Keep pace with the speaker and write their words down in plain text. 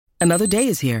Another day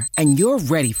is here, and you're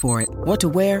ready for it. What to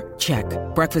wear? Check.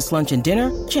 Breakfast, lunch, and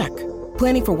dinner? Check.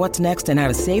 Planning for what's next and how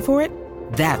to save for it?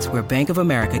 That's where Bank of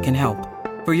America can help.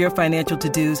 For your financial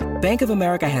to-dos, Bank of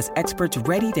America has experts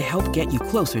ready to help get you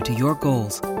closer to your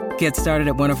goals. Get started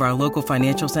at one of our local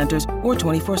financial centers or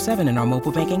 24/7 in our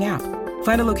mobile banking app.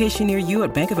 Find a location near you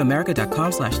at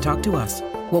bankofamerica.com/talktous.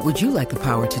 What would you like the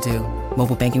power to do?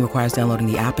 Mobile banking requires downloading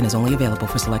the app and is only available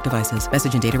for select devices.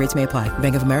 Message and data rates may apply.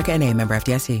 Bank of America N.A., member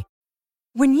FDIC.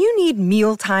 When you need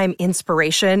mealtime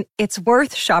inspiration, it's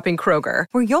worth shopping Kroger,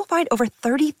 where you'll find over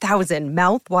 30,000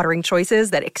 mouth-watering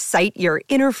choices that excite your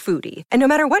inner foodie. And no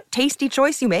matter what tasty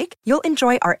choice you make, you'll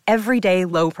enjoy our everyday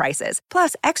low prices,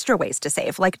 plus extra ways to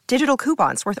save, like digital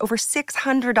coupons worth over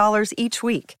 $600 each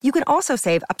week. You can also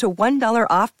save up to $1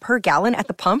 off per gallon at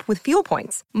the pump with fuel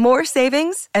points. More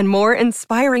savings and more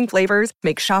inspiring flavors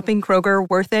make shopping Kroger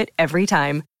worth it every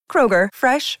time. Kroger,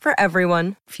 fresh for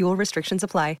everyone. Fuel restrictions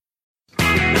apply.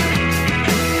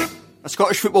 A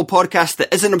Scottish football podcast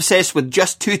that isn't obsessed with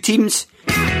just two teams,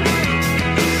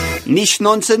 niche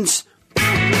nonsense,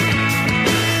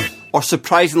 or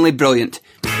surprisingly brilliant.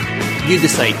 You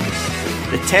decide.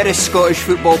 The Terrace Scottish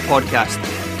Football Podcast.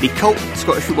 The cult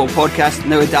Scottish Football Podcast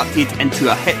now adapted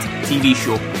into a hit TV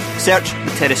show. Search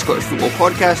the Terrace Scottish Football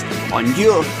Podcast on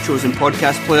your chosen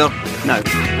podcast player now.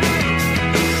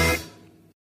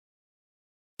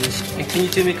 Can you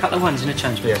do me a couple of ones in a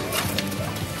change, please? Yeah.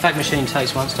 Fag machine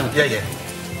takes once, doesn't it? Yeah.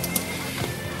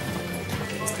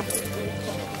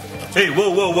 Hey,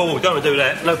 whoa, don't do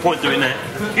that. No point doing that.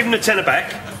 Give him the tenner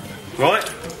back, right?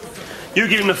 You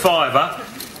give him the fiver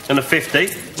and the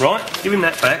 50, right? Give him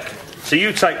that back. So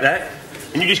you take that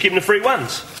and you just give him the free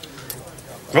ones,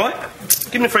 right?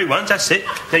 Give him the free ones, that's it.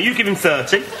 Now you give him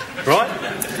 30, right?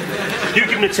 You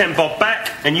give him the 10 bob back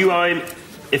and you owe him,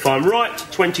 if I'm right,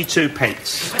 22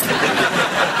 pence.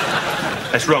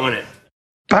 That's wrong, isn't it?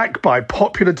 Back by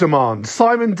popular demand,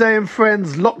 Simon Day and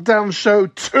Friends Lockdown Show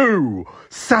 2,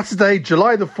 Saturday,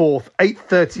 July the 4th,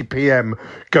 8:30pm.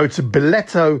 Go to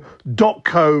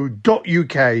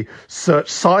biletto.co.uk, search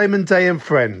Simon Day and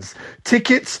Friends.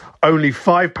 Tickets, only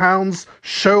 £5.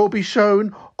 Show will be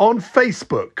shown on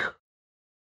Facebook.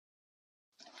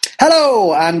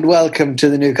 Hello and welcome to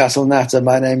the Newcastle Natter.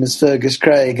 My name is Fergus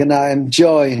Craig and I am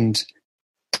joined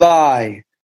by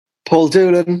Paul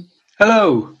Doolan.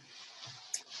 Hello.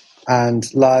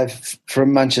 And live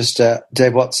from Manchester,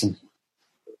 Dave Watson.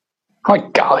 Hi,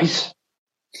 guys.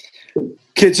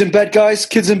 Kids in bed, guys?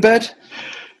 Kids in bed?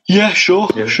 Yeah, sure.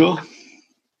 Yeah.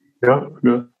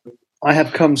 I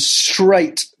have come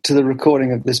straight to the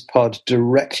recording of this pod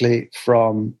directly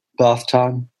from bath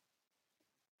time.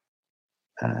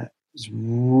 It's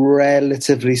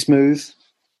relatively smooth.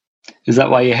 Is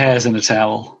that why your hair's in a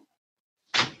towel?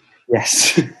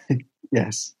 Yes.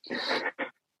 Yes.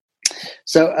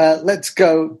 So let's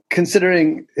go,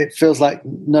 considering it feels like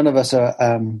none of us are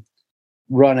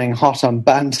running hot on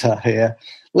banter here,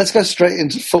 let's go straight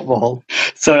into football.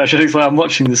 So I should explain, I'm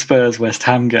watching the Spurs-West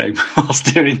Ham game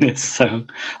whilst doing this, so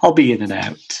I'll be in and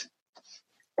out.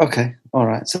 Okay, all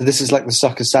right. So this is like the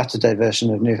Soccer Saturday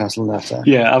version of Newcastle Natter.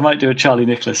 Yeah, I might do a Charlie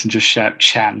Nicholas and just shout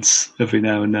chance every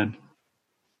now and then.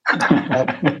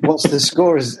 What's the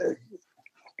score? It's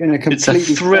a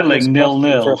thrilling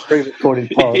 0-0 for a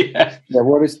pre-recorded pod. Yeah,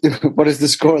 what is the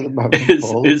score at the moment?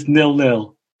 It's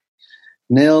 0-0.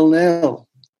 0-0.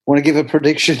 Want to give a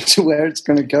prediction to where it's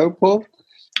going to go, Paul?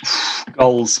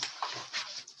 Goals.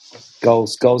 So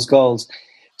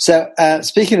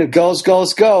speaking of goals,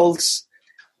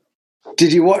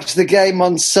 did you watch the game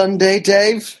on Sunday,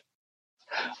 Dave?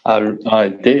 I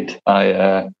did.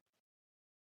 I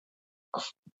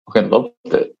fucking loved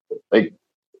it.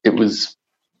 It was.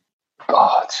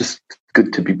 It's just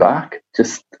good to be back.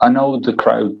 I know the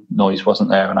crowd noise wasn't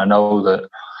there, and I know that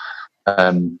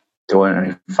there weren't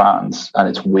any fans, and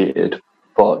it's weird.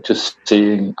 But just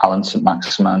seeing Alan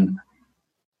St-Maximin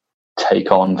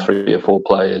take on 3 or 4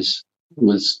 players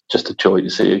was just a joy to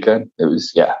see again. It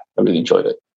was, I really enjoyed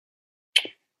it.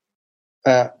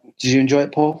 Did you enjoy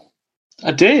it, Paul?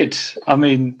 I did. I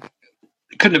mean,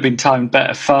 it couldn't have been timed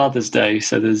better. Father's Day,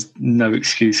 so there's no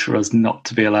excuse for us not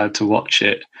to be allowed to watch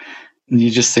it. And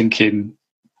you're just thinking,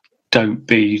 don't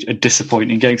be a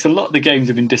disappointing game. So a lot of the games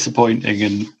have been disappointing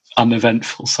and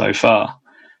uneventful so far.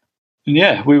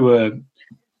 And we were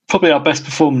probably our best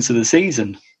performance of the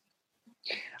season.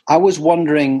 I was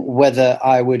wondering whether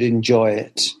I would enjoy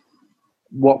it,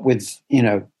 what with,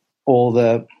 all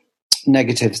the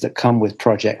negatives that come with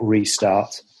Project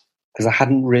Restart, because I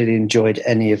hadn't really enjoyed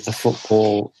any of the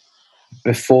football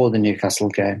before the Newcastle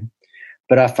game.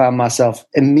 But I found myself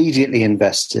immediately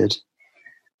invested,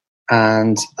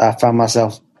 and I found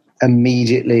myself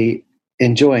immediately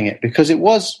enjoying it, because it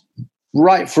was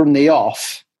right from the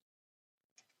off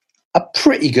a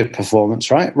pretty good performance,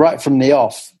 right? Right from the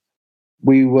off,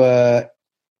 we were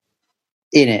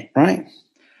in it, right?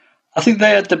 I think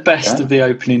they had the best of the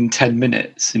opening 10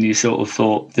 minutes, and you sort of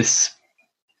thought this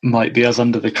might be us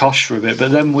under the cosh for a bit.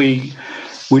 But then we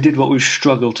did what we've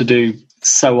struggled to do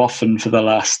so often for the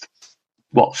last,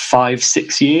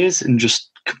 5-6 years, and just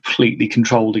completely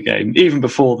controlled a game. Even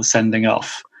before the sending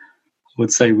off, I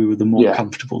would say we were the more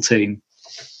comfortable team.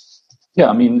 Yeah,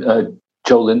 I mean,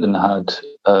 Joe Linton had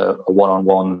a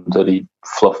one-on-one that he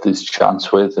fluffed his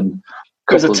chance with, and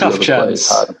it was a tough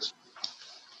chance.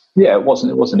 Yeah, it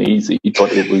wasn't easy,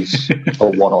 but it was a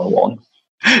one-on-one.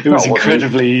 It was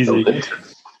incredibly easy.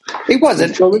 It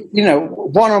wasn't.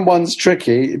 One-on-one's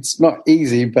tricky. It's not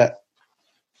easy, but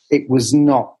it was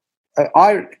not.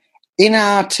 In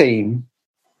our team,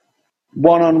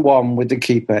 one-on-one with the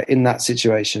keeper in that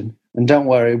situation, and don't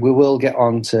worry, we will get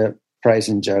on to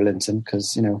praising Joe Linton,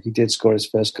 because he did score his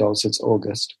first goal since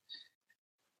August.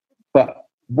 But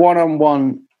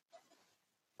one-on-one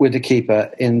with the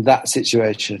keeper in that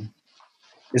situation,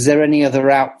 is there any other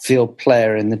outfield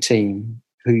player in the team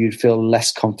who you'd feel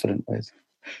less confident with?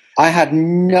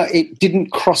 It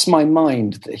didn't cross my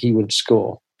mind that he would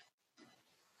score.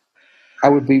 I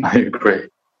agree.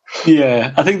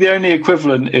 Yeah, I think the only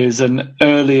equivalent is an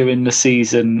earlier in the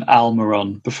season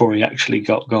Almiron before he actually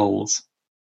got goals.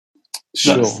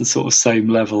 Sure. That's the sort of same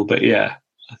level, but yeah,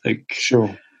 I think.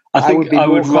 Sure. I think I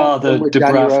would rather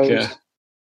Dubravka.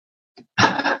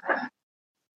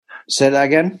 Say that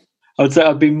again? I would say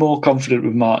I'd be more confident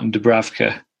with Martin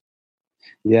Dubravka.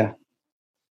 Yeah.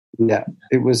 Yeah.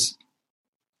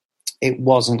 It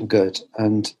wasn't good,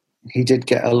 and he did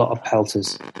get a lot of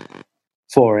pelters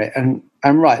for it, and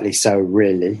rightly so,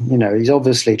 really. He's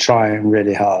obviously trying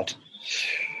really hard.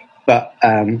 But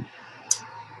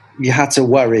you had to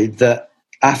worry that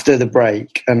after the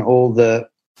break and all the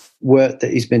work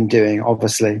that he's been doing,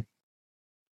 obviously,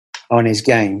 on his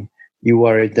game, you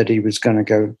worried that he was going to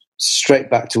go straight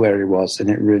back to where he was, and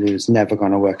it really was never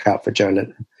going to work out for Joe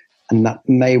Linton. And that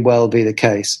may well be the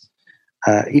case.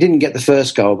 He didn't get the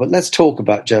first goal, but let's talk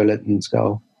about Joe Linton's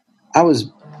goal. I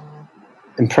was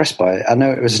impressed by it. I know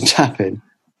it was a tap-in,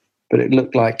 but it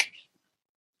looked like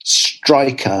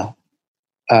striker.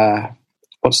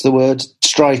 What's the word?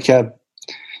 Striker.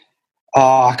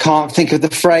 I can't think of the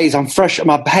phrase. I'm fresh.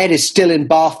 My head is still in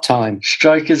bath time.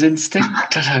 Striker's instinct? I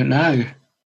don't know.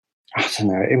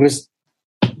 It was...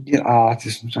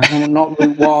 not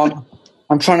Route 1.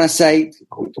 I'm trying to say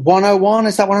 101.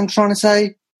 Is that what I'm trying to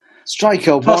say?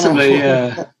 Striker. Possibly,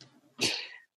 yeah.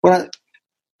 Well,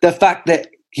 the fact that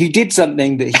he did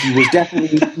something that he was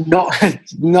definitely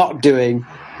not doing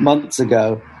months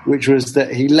ago, which was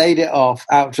that he laid it off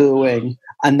out to the wing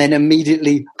and then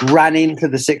immediately ran into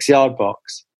the 6-yard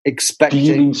box, expecting... Do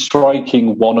you mean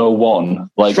striking 101?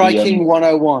 Striking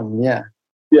 101, yeah.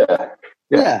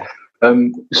 Yeah.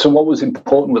 So what was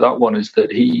important with that one is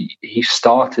that he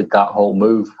started that whole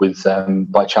move with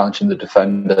by challenging the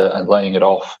defender and laying it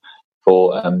off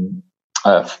for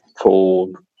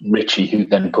Richie, who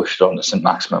then pushed on to St.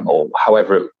 Maximin, or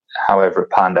however it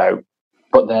panned out.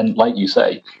 But then, like you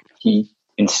say, he,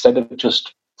 instead of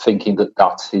just thinking that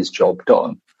that's his job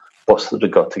done, busted a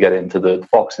gut to get into the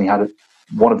box, and he had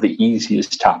one of the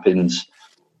easiest tap-ins,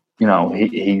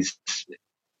 he's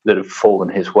that have fallen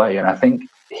his way. And I think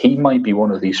he might be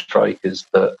one of these strikers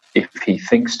that if he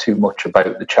thinks too much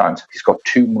about the chance, if he's got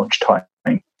too much time,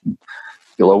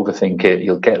 he'll overthink it,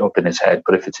 he'll get up in his head.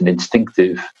 But if it's an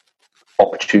instinctive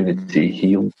opportunity,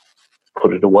 he'll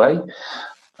put it away,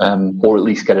 or at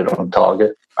least get it on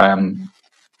target.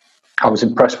 I was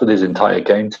impressed with his entire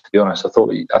game, to be honest. I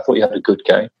thought he had a good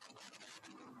game.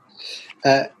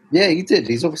 Yeah, he did.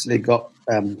 He's obviously got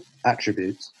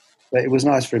attributes, but it was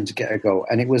nice for him to get a goal,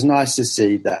 and it was nice to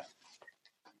see that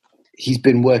he's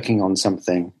been working on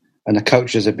something, and the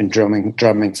coaches have been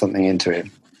drumming something into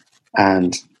him,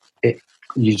 and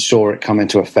you saw it come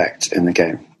into effect in the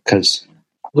game, because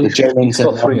he's got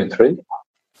 3-3.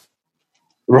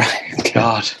 Right,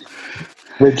 God.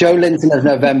 With Joe Linton of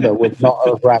November would not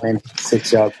have ran into the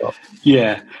 6-yard box.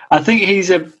 Yeah, I think he's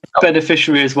a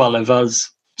beneficiary as well of us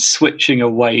switching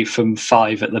away from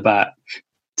 5 at the back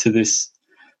to this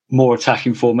more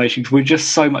attacking formation. We're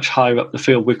just so much higher up the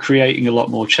field. We're creating a lot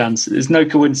more chances. There's no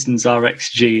coincidence our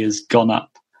XG has gone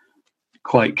up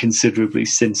quite considerably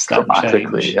since that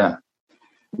change. Yeah.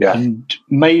 And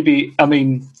maybe,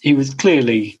 he was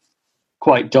clearly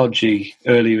quite dodgy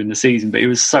earlier in the season, but he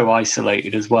was so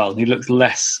isolated as well. He looks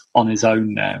less on his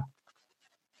own now.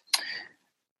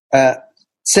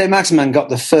 St. Maximin got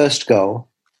the first goal,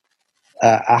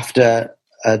 after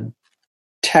a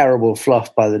terrible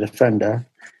fluff by the defender.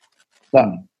 But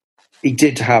he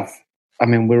did have, I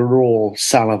mean, we were all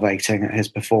salivating at his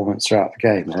performance throughout the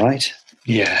game, right?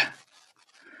 Yeah.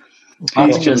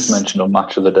 I think it was mentioned on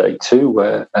Match of the Day too,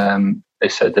 where they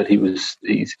said that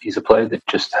he's a player that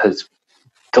just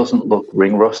doesn't look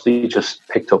ring rusty. He just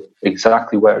picked up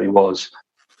exactly where he was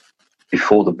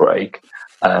before the break.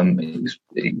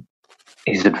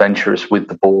 He's adventurous with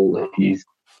the ball. He's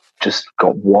just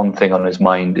got one thing on his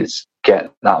mind: is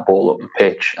get that ball up the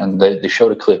pitch. And they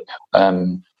showed a clip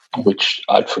which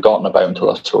I'd forgotten about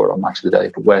until I saw it on Match of the Day,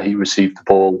 but where he received the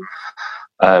ball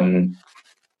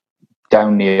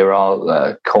down near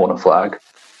our corner flag,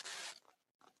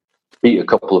 beat a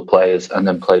couple of players, and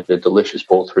then played a delicious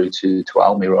ball through to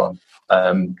Almiron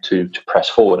to press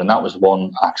forward. And that was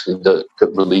one actually that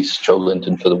released Joe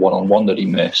Linton for the one-on-one that he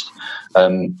missed.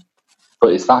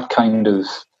 But it's that kind of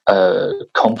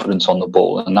confidence on the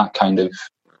ball and that kind of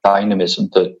dynamism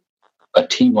that a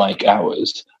team like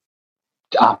ours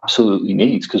absolutely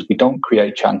needs, because we don't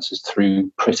create chances through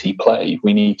pretty play.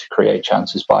 We need to create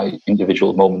chances by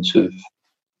individual moments of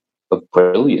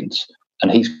brilliance, and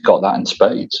he's got that in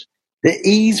spades. The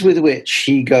ease with which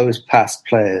he goes past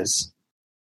players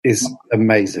is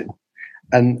amazing,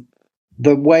 and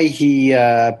the way he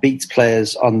beats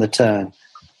players on the turn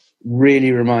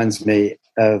really reminds me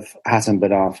of Hatem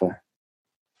Ben Arfa.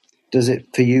 Does it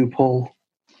for you, Paul?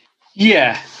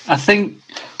 Yeah, I think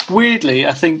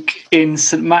in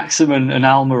St Maximin and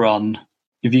Almiron,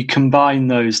 if you combine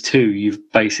those two, you've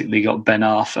basically got Ben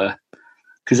Arfa,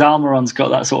 because Almiron's got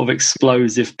that sort of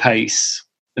explosive pace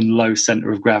and low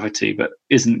centre of gravity, but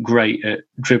isn't great at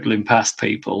dribbling past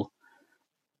people.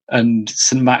 And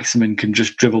St Maximin can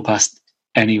just dribble past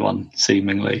anyone,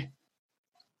 seemingly.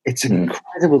 It's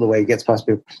incredible the way he gets past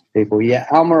people. Yeah,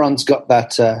 Almiron's got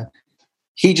that.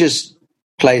 He just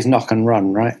plays knock and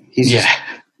run, right? He's just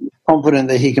confident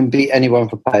that he can beat anyone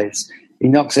for pace. He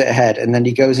knocks it ahead, and then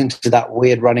he goes into that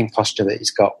weird running posture that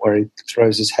he's got, where he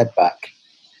throws his head back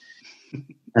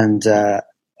and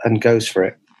goes for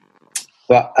it.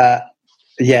 But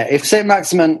if St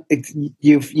Maximin,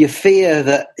 you fear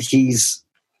that he's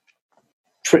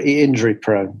pretty injury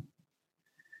prone.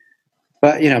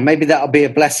 But maybe that'll be a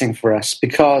blessing for us,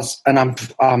 because, and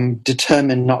I'm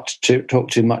determined not to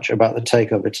talk too much about the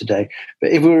takeover today.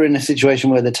 But if we were in a situation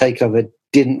where the takeover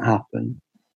didn't happen,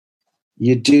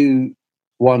 you do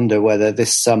wonder whether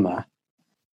this summer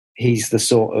he's the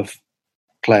sort of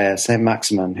player, St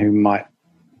Maximin, who might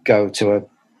go to a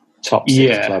top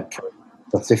six club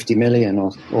for 50 million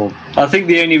or. I think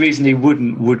the only reason he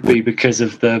wouldn't would be because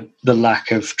of the lack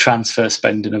of transfer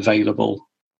spending available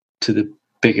to the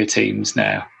bigger teams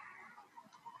now.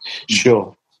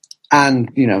 Sure.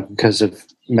 And, because of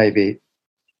maybe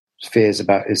fears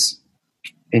about his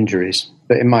injuries,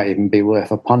 but it might even be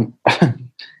worth a punt.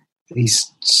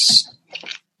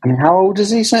 How old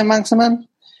is he, St Maximin?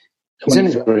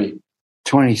 23.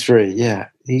 23, yeah.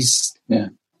 He's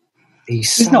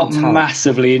not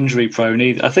massively injury prone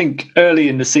either. I think early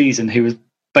in the season he was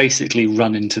basically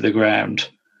running to the ground.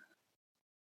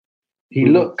 He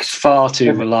looked far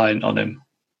too reliant on him.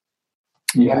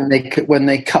 Yeah. When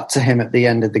they cut to him at the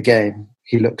end of the game,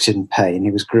 he looked in pain.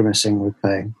 He was grimacing with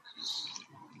pain.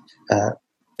 Go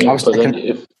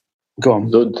on.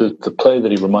 The player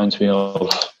that he reminds me of,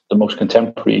 the most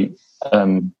contemporary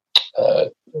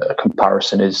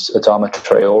comparison is Adama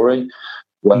Traore.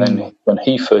 When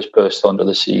he first burst onto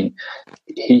the scene,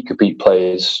 he could beat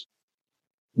players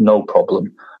no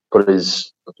problem, but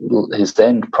his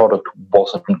end product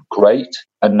wasn't great.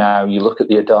 And now you look at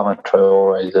the Adama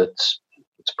Traore that's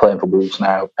playing for Wolves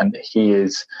now, and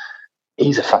he's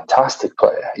a fantastic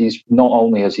player. He's not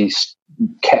only has he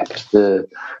kept the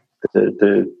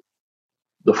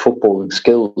footballing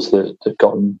skills that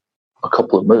got him a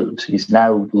couple of moves, he's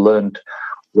now learned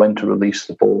when to release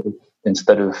the ball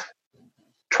instead of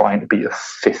trying to be a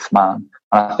fifth man.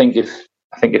 And I think if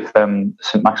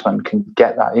St Maximin can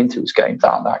get that into his game,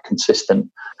 that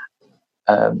consistent,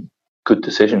 good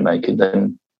decision making,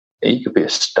 then he could be a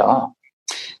star.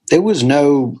 There was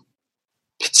no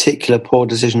particular poor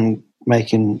decision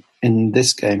making in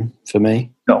this game for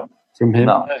me. No, from him.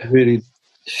 No. Really,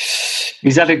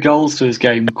 he's added goals to his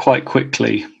game quite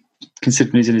quickly,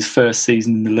 considering he's in his first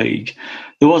season in the league.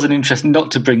 There was an interest, not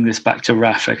to bring this back to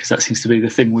Rafa, because that seems to be the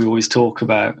thing we always talk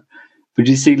about. But did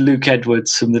you see Luke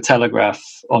Edwards from The Telegraph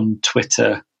on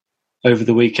Twitter over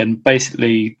the weekend,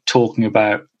 basically talking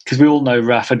about, because we all know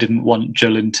Rafa didn't want Joe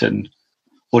Linton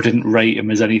or didn't rate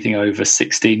him as anything over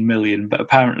 16 million, but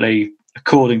apparently,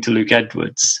 according to Luke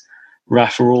Edwards,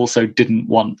 Rafa also didn't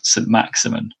want St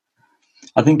Maximin.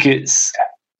 I think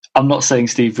I'm not saying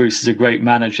Steve Bruce is a great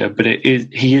manager, but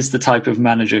he is the type of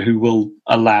manager who will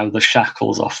allow the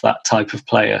shackles off that type of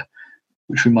player,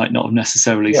 which we might not have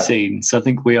necessarily seen. So I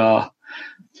think we're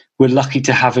lucky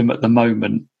to have him at the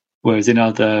moment, whereas in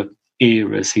other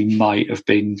eras he might have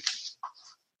been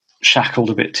shackled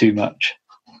a bit too much.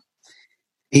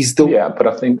 But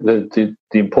I think the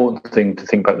important thing to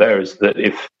think about there is that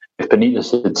if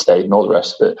Benitez had stayed and all the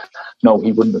rest of it, no,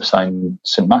 he wouldn't have signed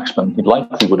St. Maximin. He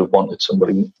likely would have wanted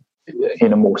somebody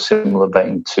in a more similar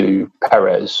vein to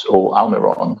Perez or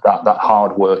Almiron, that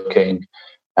hard-working,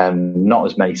 not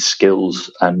as many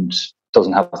skills and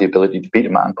doesn't have the ability to beat a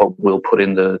man, but will put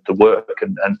in the work,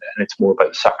 and it's more about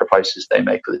the sacrifices they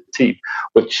make for the team,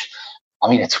 which, I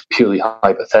mean, it's purely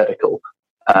hypothetical.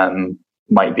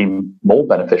 Might be more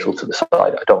beneficial to the side,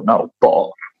 I don't know,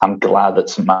 but I'm glad that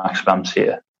St. Maximin's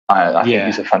here. I think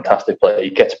he's a fantastic player. He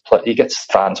gets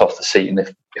fans off the seat, and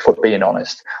if we're being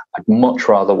honest, I'd much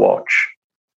rather watch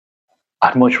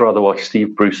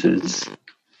Steve Bruce's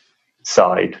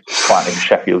side finding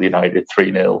Sheffield United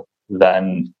 3-0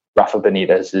 than Rafa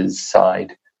Benitez's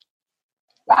side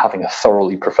having a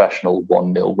thoroughly professional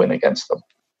 1-0 win against them,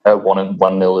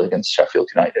 1-0 against Sheffield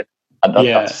United, and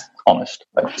that's honest.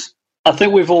 I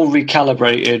think we've all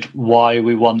recalibrated why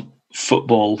we want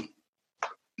football,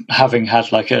 having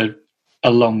had like a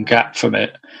long gap from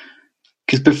it.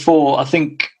 Because before, I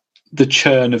think the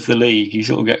churn of the league, you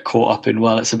sort of get caught up in,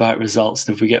 well, it's about results,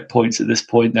 and if we get points at this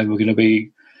point, then we're going to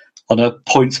be on a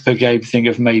points per game thing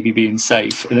of maybe being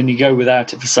safe. And then you go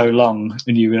without it for so long,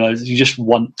 and you realise you just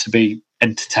want to be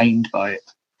entertained by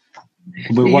it.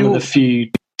 And we're one of the few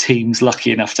teams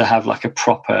lucky enough to have like a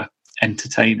proper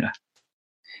entertainer.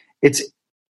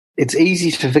 It's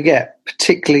easy to forget,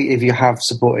 particularly if you have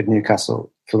supported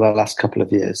Newcastle for the last couple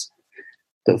of years,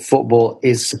 that football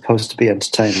is supposed to be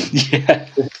entertainment. Yeah.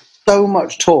 There's so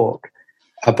much talk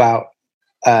about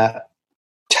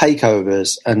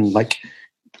takeovers and like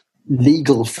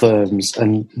legal firms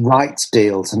and rights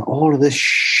deals and all of this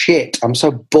shit. I'm so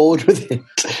bored with it.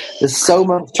 There's so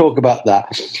much talk about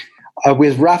that.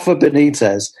 With Rafa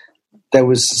Benitez, there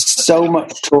was so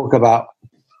much talk about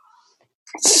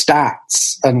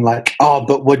stats and like,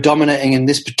 but we're dominating in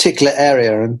this particular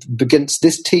area, and against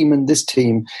this team and this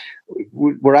team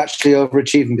we're actually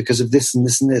overachieving because of this and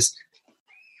this and this.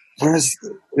 Whereas,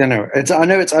 I know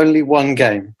it's only one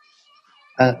game,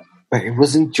 but it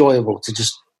was enjoyable to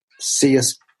just see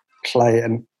us play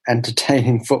an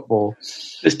entertaining football.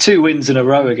 There's 2 wins in a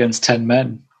row against 10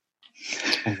 men.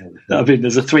 I mean,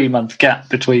 there's a 3-month gap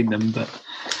between them, but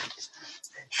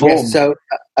so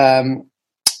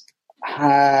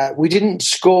we didn't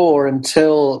score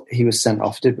until he was sent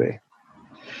off, did we?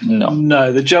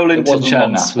 No, the Joe Linton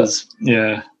chance was,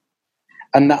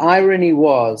 And the irony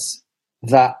was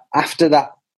that after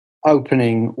that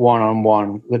opening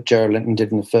one-on-one that Joe Linton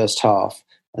did in the first half,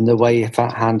 and the way he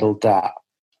handled that,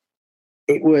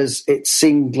 it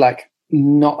seemed like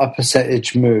not a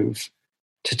percentage move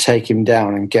to take him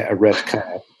down and get a red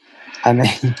card. And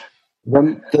then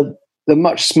the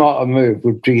much smarter move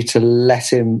would be to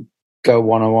let him go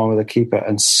one-on-one with a keeper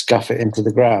and scuff it into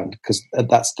the ground, because at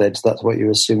that stage, that's what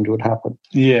you assumed would happen.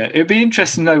 Yeah, it'd be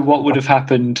interesting to know what would have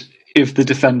happened if the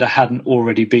defender hadn't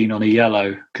already been on a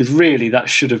yellow, because really that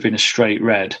should have been a straight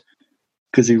red,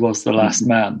 because he was the last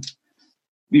man.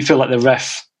 You feel like the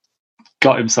ref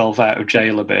got himself out of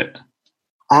jail a bit.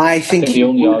 I think the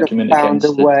only argument against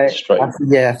a way.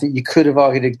 I think you could have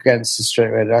argued against the straight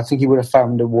red. I think he would have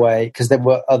found a way, because there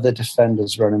were other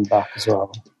defenders running back as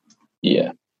well.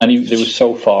 Yeah, and they were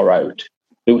so far out.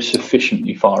 They were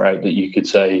sufficiently far out that you could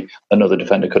say another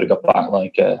defender could have got back,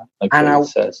 like Phil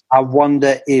says. I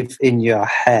wonder if in your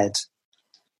head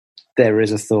there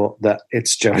is a thought that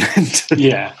it's Joe Linton.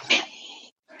 Yeah.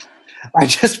 I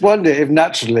just wonder if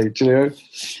naturally, do you know,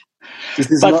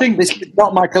 this is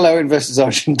not Michael Owen versus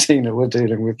Argentina we're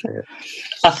dealing with here.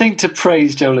 I think to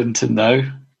praise Joe Linton, though,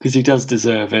 because he does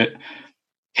deserve it,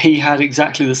 he had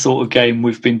exactly the sort of game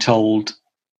we've been told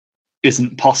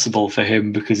isn't possible for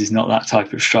him because he's not that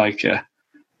type of striker.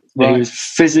 Right. He was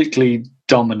physically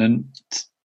dominant,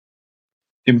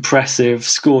 impressive,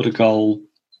 scored a goal.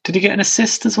 Did he get an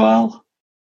assist as well?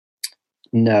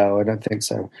 No, I don't think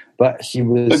so. But he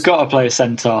was... But got to play a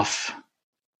sent-off.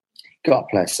 Got to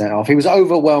play a sent-off. He was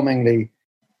overwhelmingly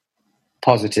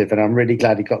positive, and I'm really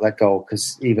glad he got that goal,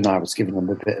 because even I was giving him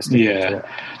a bit of stick. Yeah.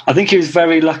 I think he was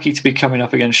very lucky to be coming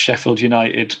up against Sheffield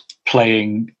United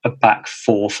playing a back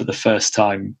four for the first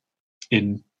time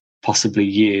in possibly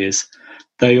years.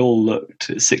 They all looked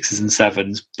at 6s and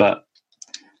 7s, but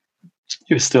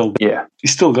he was still... Yeah. He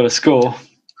still got a score.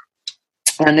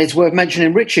 And it's worth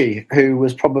mentioning Richie, who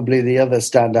was probably the other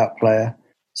standout player,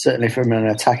 certainly from an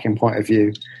attacking point of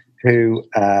view, who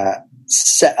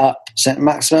set up St.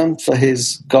 Maximin for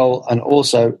his goal and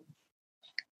also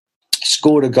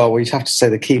scored a goal where you'd have to say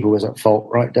the keeper was at fault,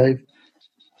 right, Dave?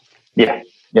 Yeah,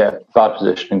 bad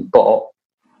positioning, but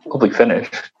lovely finish.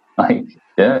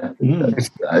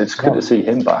 It's good to see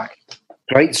him back.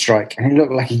 Great strike. And he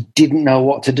looked like he didn't know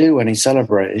what to do when he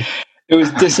celebrated. It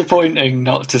was disappointing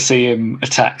not to see him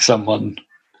attack someone,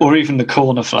 or even the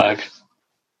corner flag.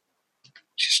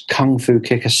 Just kung fu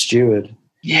kick a steward.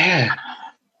 Yeah.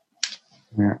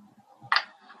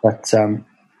 But,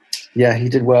 he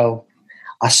did well.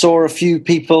 I saw a few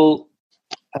people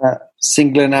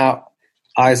singling out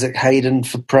Isaac Hayden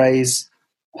for praise.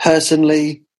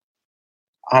 Personally,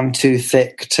 I'm too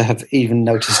thick to have even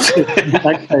noticed it.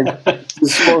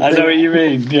 I know what you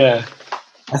mean, yeah.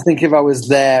 I think if I was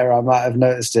there, I might have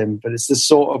noticed him, but it's the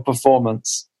sort of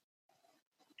performance.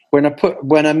 When a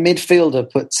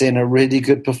midfielder puts in a really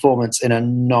good performance in a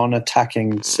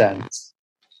non-attacking sense,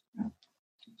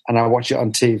 and I watch it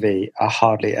on TV, I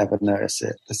hardly ever notice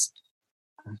it.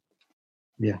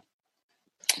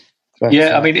 But,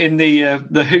 I mean, in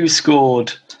the Who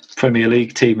Scored Premier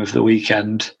League team of the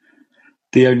weekend,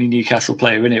 the only Newcastle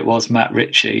player in it was Matt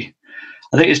Ritchie.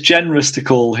 I think it's generous to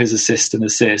call his assist an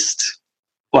assist.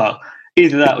 Well,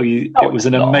 either that or it was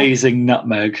an amazing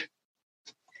nutmeg.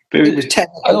 But it was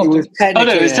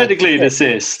technically an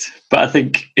assist, but I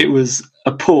think it was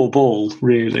a poor ball,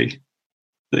 really,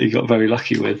 that he got very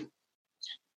lucky with.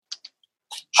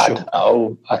 Sure.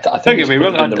 I think don't get me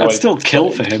wrong, I'd still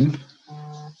kill for him.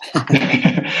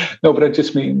 No, but I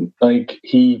just mean, like,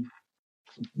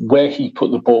 where he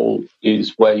put the ball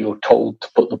is where you're told to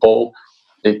put the ball.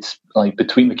 It's like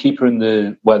between the keeper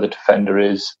and where the defender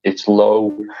is, it's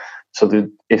low. So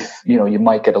that if, you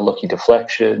might get a lucky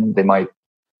deflection, they might,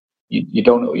 you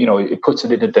don't know, it puts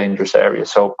it in a dangerous area.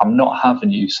 So I'm not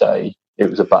having you say it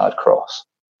was a bad cross.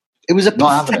 It was a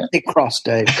pathetic cross,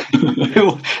 Dave.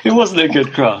 It wasn't a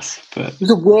good cross, but it was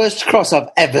the worst cross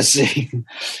I've ever seen.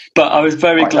 But I was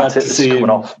very glad to see him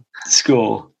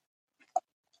score.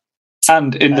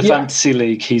 And in the Fantasy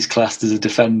League, he's classed as a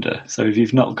defender. So if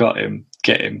you've not got him,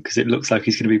 get him, because it looks like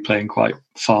he's going to be playing quite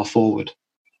far forward.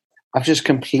 I've just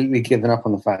completely given up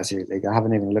on the Fantasy League. I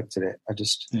haven't even looked at it. I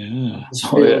just... Yeah.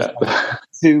 Like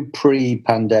too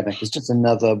pre-pandemic. It's just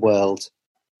another world.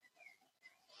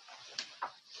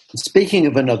 Speaking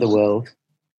of another world,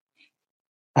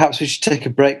 perhaps we should take a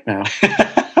break now.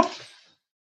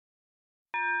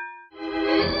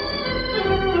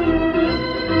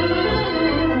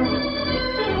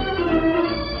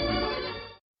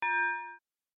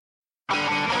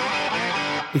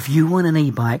 If you want an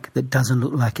e-bike that doesn't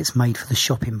look like it's made for the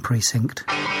shopping precinct,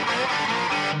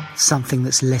 something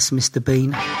that's less Mr.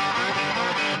 Bean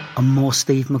and more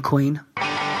Steve McQueen,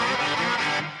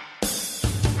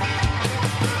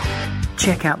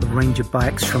 check out the range of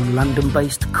bikes from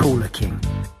London-based Cooler King.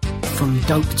 From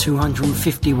dope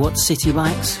 250-watt city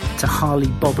bikes to Harley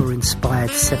Bobber-inspired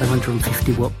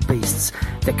 750-watt beasts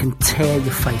that can tear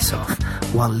your face off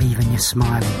while leaving your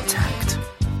smile intact.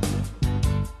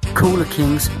 Cooler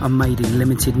Kings are made in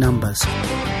limited numbers,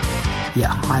 yet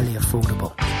highly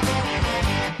affordable.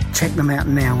 Check them out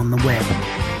now on the web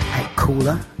at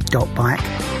cooler.bike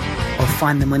or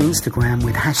find them on Instagram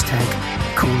with hashtag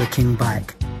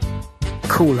CoolerKingBike.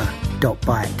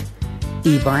 Cooler.bike.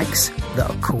 E-bikes that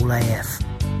are cool AF.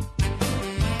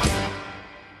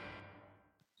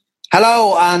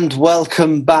 Hello and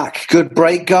welcome back. Good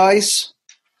break, guys.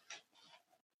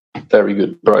 Very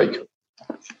good break.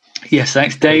 Yes,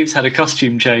 thanks. Dave's had a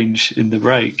costume change in the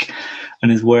break and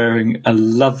is wearing a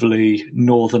lovely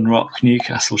Northern Rock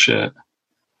Newcastle shirt.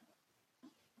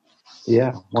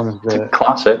 Yeah, one of the...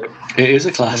 classic. It is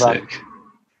a classic.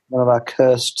 One of our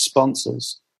cursed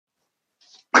sponsors.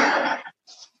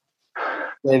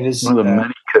 Dave is, one of the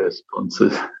many cursed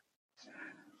sponsors.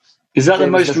 Is that the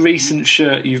most recent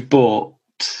shirt you've bought?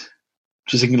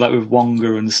 Just thinking like with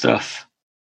Wonga and stuff.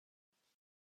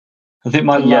 I think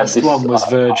my last one was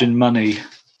Virgin Money.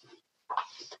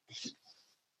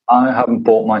 I haven't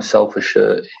bought myself a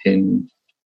shirt in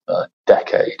a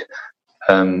decade.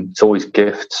 It's always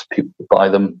gifts. People buy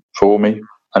them for me.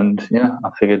 And yeah, I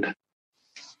figured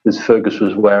as Fergus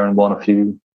was wearing one a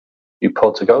few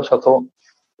pods ago, so I thought,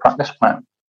 practice man.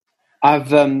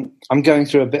 I'm going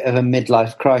through a bit of a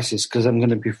midlife crisis because I'm going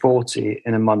to be 40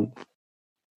 in a month.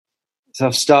 So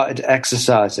I've started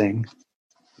exercising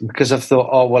because I've thought,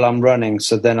 oh, well, I'm running,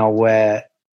 so then I'll wear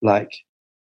like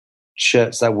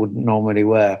shirts that I wouldn't normally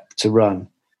wear to run.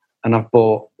 And I've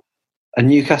bought a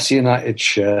Newcastle United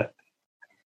shirt,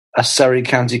 a Surrey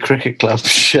County Cricket Club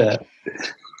shirt,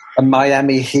 a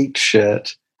Miami Heat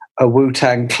shirt, a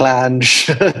Wu-Tang Clan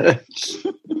shirt.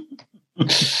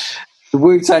 The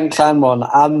Wu-Tang Clan one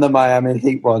and the Miami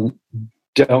Heat one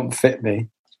don't fit me.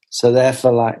 So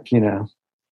therefore, like, you know,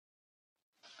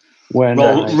 when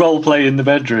role play in the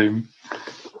bedroom.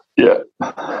 Yeah.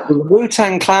 The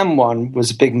Wu-Tang Clan one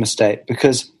was a big mistake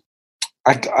because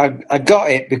I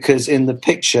got it because in the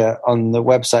picture on the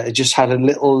website, it just had a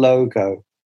little logo,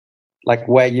 like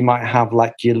where you might have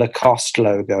like your Lacoste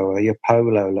logo or your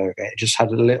Polo logo. It just had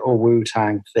a little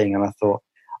Wu-Tang thing. And I thought,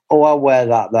 oh, I'll wear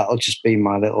that. That'll just be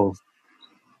my little,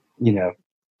 you know.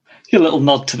 Your little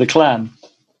nod to the clan.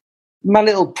 My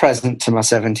little present to my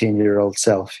 17-year-old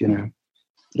self, you know.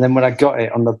 And then when I got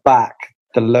it on the back,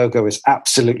 the logo is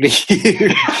absolutely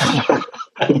huge.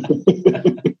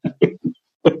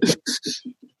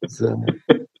 So,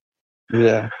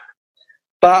 yeah.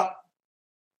 But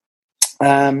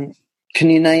can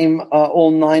you name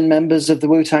all 9 members of the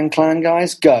Wu-Tang Clan,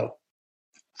 guys? Go.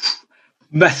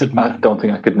 Method Man. I don't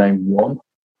think I could name one.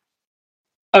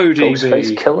 ODB.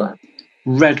 Ghostface Killer.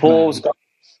 Redman.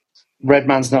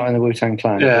 Redman's not in the Wu-Tang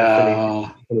Clan.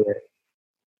 Yeah.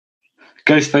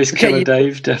 Ghostface Killer, Okay,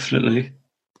 Dave, definitely.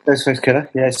 Ghostface Killer,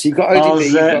 yes. You've got ODB.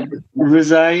 You've got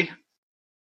Rizé.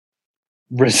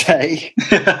 Rizé.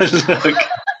 Look.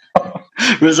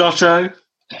 Risotto.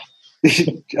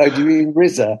 Oh, do you mean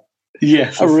Rizza?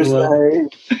 Yes. A Rizé.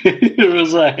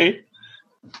 Rizé.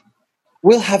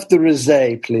 We'll have the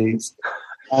Rizé, please.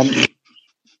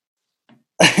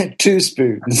 2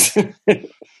 spoons.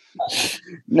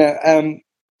 No,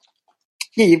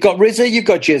 yeah, you've got Rizza, you've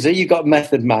got Jizza, you've got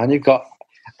Method Man, you've got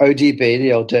ODB,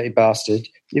 the old dirty bastard,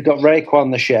 you've got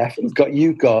Raekwon the chef, you've got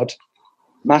You God,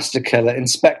 Master Killer,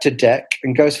 Inspector Deck,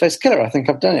 and Ghostface Killer. I think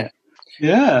I've done it.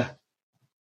 Yeah.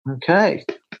 Okay.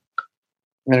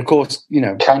 And of course, you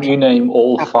know. Can you name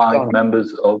all 5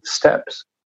 members of Steps?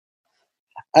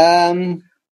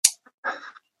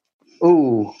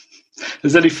 Ooh.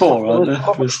 There's only 4, aren't there,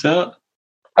 for a start?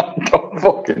 I don't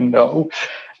fucking know.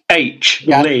 H,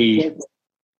 yeah. Lee,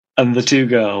 and the 2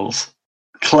 girls.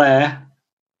 Claire.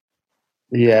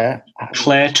 Yeah.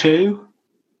 Claire 2.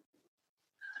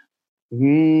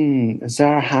 Is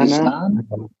there a Hannah?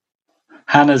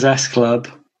 Hannah's S Club.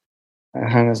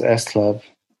 Hannah's S Club.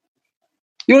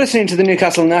 You're listening to the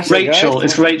Newcastle Natter, Rachel. guys.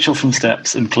 It's Rachel from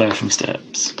Steps and Claire from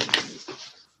Steps.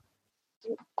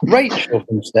 Rachel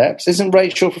from Steps? Isn't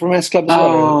Rachel from S Club as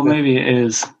well? Oh, maybe it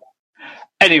is.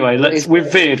 Anyway,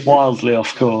 we've veered wildly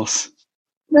off course.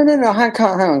 No. Hang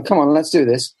on. Come on, let's do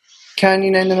this. Can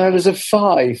you name the members of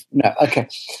 5? No, okay.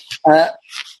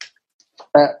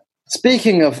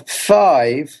 Speaking of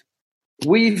 5,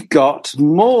 we've got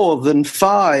more than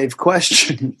 5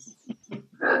 questions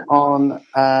on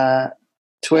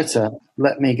Twitter.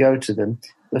 Let me go to them.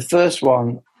 The first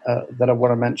one that I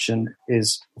want to mention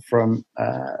is from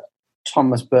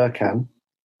Thomas Burkhan,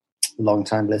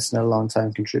 long-time listener,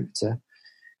 long-time contributor.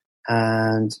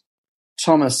 And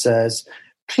Thomas says,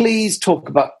 please talk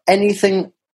about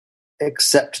anything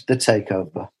except the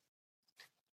takeover.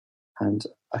 And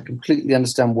I completely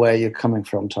understand where you're coming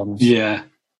from, Thomas. Yeah.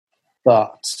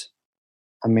 But,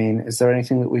 I mean, is there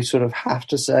anything that we sort of have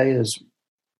to say as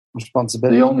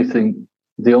responsibility?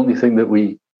 The only thing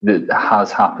that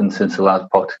has happened since the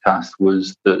last podcast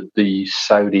was that the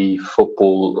Saudi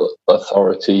Football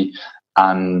Authority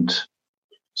and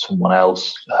someone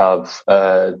else have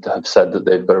said that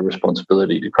they've got a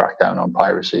responsibility to crack down on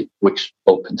piracy, which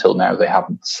up until now they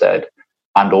haven't said.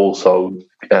 And also,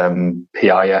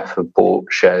 PIF have bought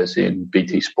shares in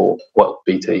BT Sport. Well,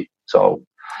 BT. So,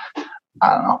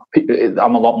 I don't know.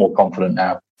 I'm a lot more confident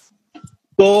now.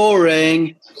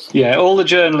 Boring. Yeah, all the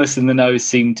journalists in the know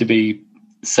seem to be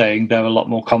saying they're a lot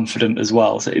more confident as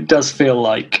well. So it does feel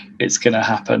like it's going to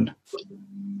happen.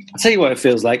 I'll tell you what it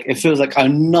feels like. It feels like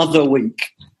another week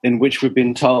in which we've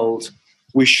been told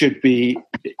we should be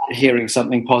hearing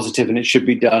something positive and it should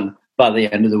be done by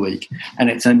the end of the week. And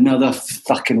it's another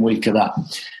fucking week of that.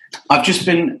 I've just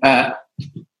been...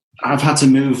 I've had to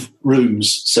move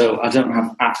rooms, so I don't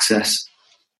have access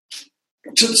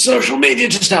to the social media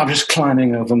just now. I'm just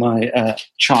climbing over my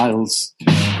child's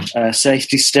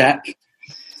safety step.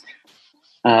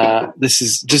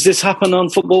 Does this happen on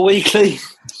Football Weekly?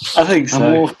 I think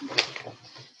so.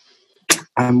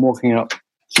 I'm walking up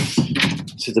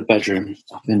to the bedroom.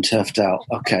 I've been turfed out.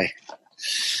 Okay.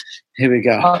 Here we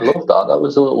go. I love that. That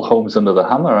was a little Homes Under the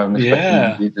Hammer. I'm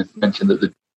expecting you to mention that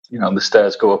the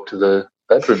stairs go up to the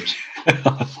bedrooms.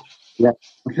 Yeah,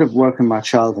 I could have woken my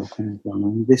child up.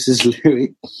 This is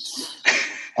Louis.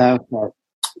 Okay.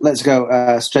 Let's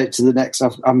go straight to the next.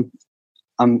 I'm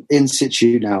I'm in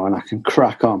situ now and I can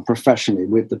crack on professionally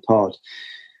with the pod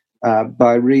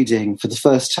by reading for the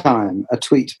first time a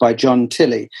tweet by John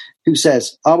Tilley, who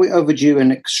says, "Are we overdue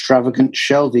an extravagant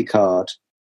Shelvey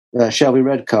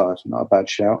red card, not a bad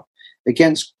shout,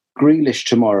 against Grealish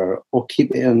tomorrow, or keep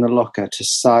it in the locker to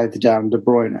scythe down De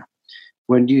Bruyne?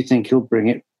 When do you think he'll bring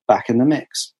it back in the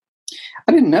mix?"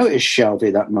 I didn't notice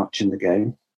Shelvey that much in the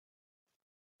game.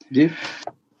 Did you?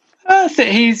 I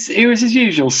think he was his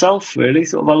usual self, really.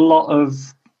 Sort of a lot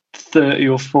of 30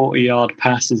 or 40 yard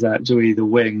passes out to either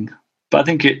wing. But I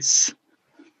think it's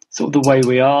sort of the way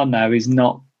we are now. He's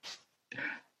not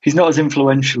as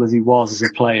influential as he was as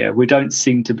a player. We don't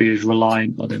seem to be as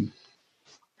reliant on him.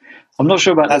 I'm not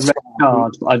sure about the red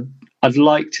card, but I'd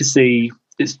like to see.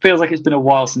 It feels like it's been a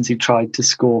while since he tried to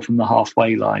score from the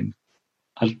halfway line.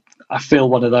 I feel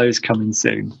one of those coming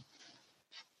soon.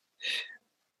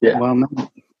 Yeah. Well,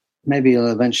 maybe he'll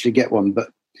eventually get one, but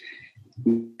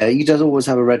he does always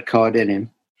have a red card in him.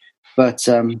 But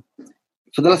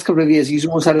for the last couple of years, he's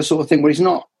always had a sort of thing where he's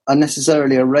not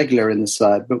necessarily a regular in the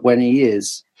side, but when he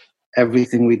is,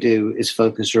 everything we do is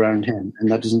focused around him, and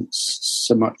that doesn't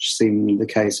so much seem the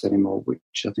case anymore,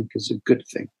 which I think is a good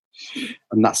thing.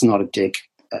 And that's not a dig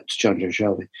at John Joe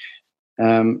Shelvey.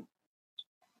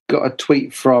 Got a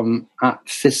tweet from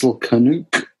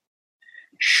 @Thistle-Canuck.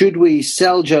 Should we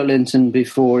sell Joe Linton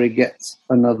before he gets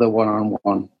another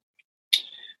one-on-one?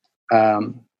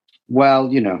 Well,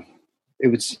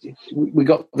 we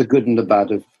got the good and the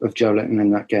bad of Joe Linton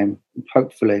in that game.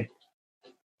 Hopefully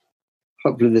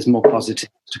there's more positive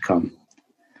to come.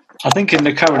 I think in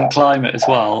the current climate as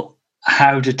well,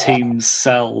 how do teams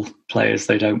sell players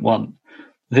they don't want?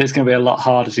 I think it's going to be a lot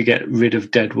harder to get rid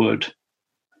of dead wood.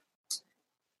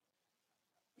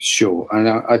 Sure, and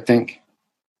I think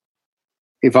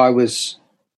if I was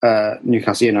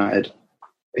Newcastle United,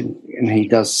 and he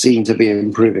does seem to be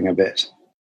improving a bit.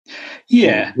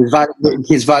 Yeah,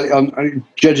 his value,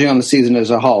 judging on the season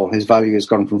as a whole, his value has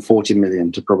gone from 40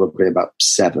 million to probably about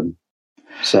 7.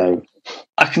 So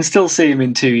I can still see him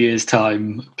in 2 years'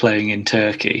 time playing in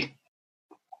Turkey.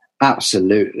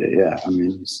 Absolutely, yeah. I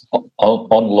mean,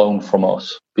 on loan from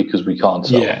us because we can't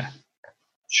sell. Yeah,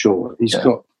 sure. He's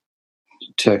got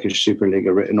Turkish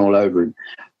Superliga written all over him.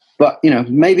 But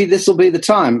maybe this will be the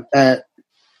time.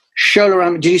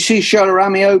 Shola, did you see Shola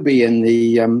Amiobi in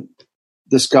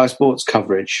the Sky Sports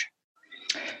coverage?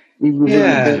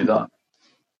 Yeah,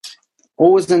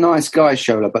 always a nice guy,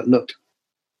 Shola, but looked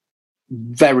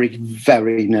very,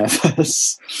 very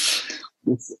nervous.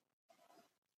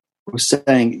 Was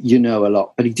saying a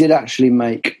lot, but he did actually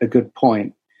make a good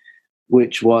point,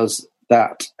 which was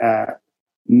that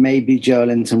maybe Joe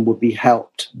Linton would be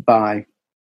helped by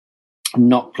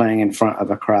not playing in front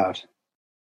of a crowd,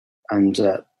 and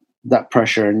that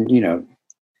pressure. And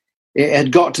it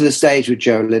had got to the stage with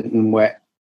Joe Linton where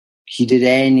he did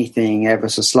anything ever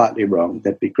so slightly wrong,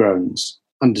 there'd be groans,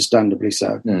 understandably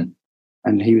so,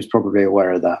 and he was probably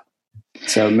aware of that.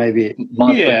 So maybe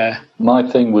my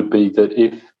thing would be that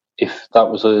if that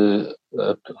was a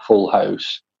full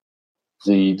house,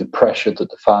 the pressure that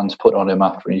the fans put on him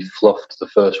after he fluffed the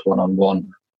first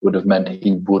one-on-one would have meant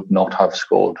he would not have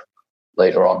scored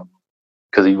later on,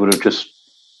 because he would have just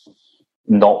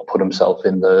not put himself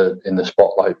in the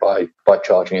spotlight by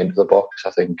charging into the box.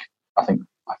 I think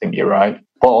you're right.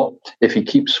 But if he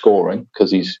keeps scoring,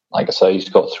 because he's, like I say, he's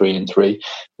got 3 and 3.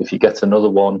 If he gets another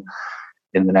one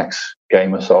in the next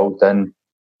game or so, then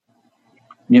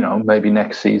maybe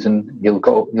next season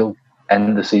he'll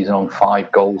end the season on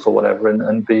 5 goals or whatever,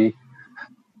 and be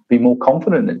more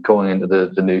confident in going into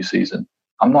the new season.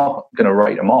 I'm not going to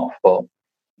write him off, but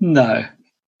no.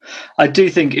 I do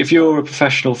think if you're a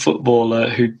professional footballer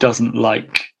who doesn't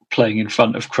like playing in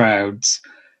front of crowds,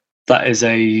 that is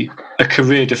a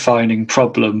career-defining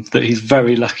problem that he's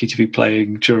very lucky to be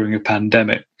playing during a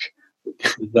pandemic.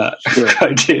 That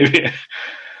criteria.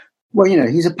 Well,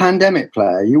 he's a pandemic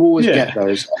player. You always get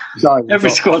those. Every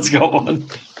squad's got one.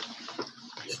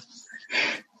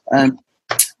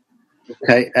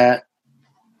 Okay.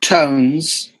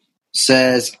 Tones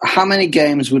says, how many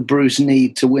games would Bruce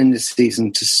need to win this season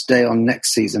to stay on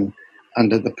next season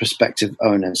under the prospective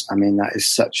owners? I mean, that is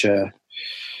such a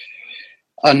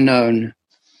unknown.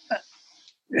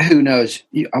 Who knows?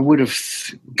 I would have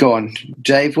gone.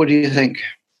 Dave, what do you think?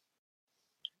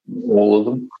 All of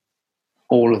them.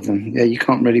 All of them. Yeah, you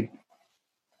can't really.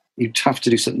 You'd have to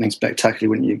do something spectacular,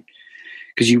 wouldn't you?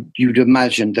 Because you'd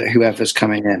imagine that whoever's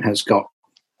coming in has got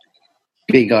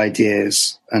big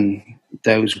ideas, and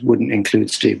those wouldn't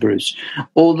include Steve Bruce.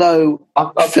 Although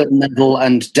Phil Neville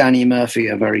and Danny Murphy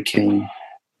are very keen.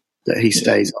 that he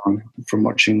stays on from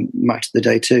watching Match of the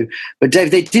Day too. But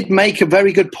Dave, they did make a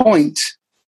very good point,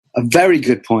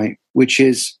 which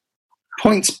is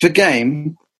points per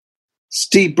game.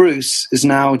 Steve Bruce is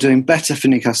now doing better for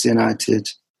Newcastle United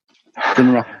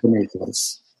than Rafa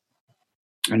Benitez,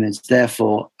 and is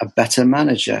therefore a better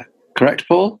manager. Correct,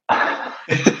 Paul? Oh,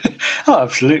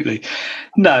 absolutely.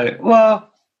 No,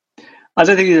 well, I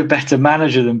don't think he's a better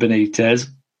manager than Benitez,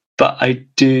 but I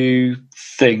do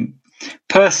think,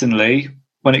 personally,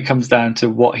 when it comes down to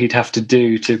what he'd have to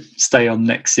do to stay on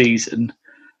next season,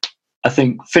 I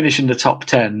think finishing the top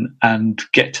 10 and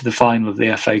get to the final of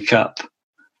the FA Cup,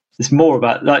 it's more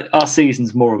about, like, our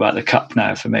season's more about the cup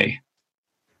now for me.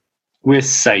 We're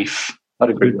safe.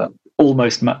 I'd agree with that.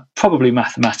 Almost, probably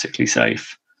mathematically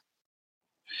safe.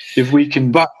 If we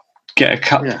can get a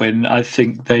cup win, I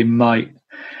think they might.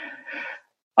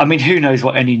 I mean, who knows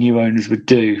what any new owners would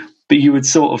do, but you would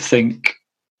sort of think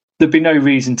there'd be no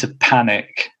reason to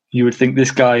panic. You would think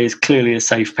this guy is clearly a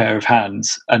safe pair of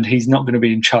hands and he's not going to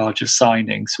be in charge of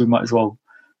signing, so we might as well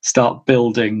start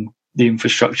building the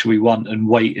infrastructure we want and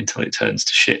wait until it turns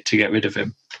to shit to get rid of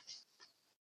him.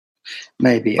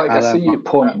 Maybe. Like, I see your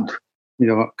point. You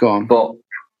know what? Go on. But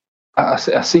I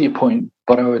see your point,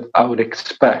 but I would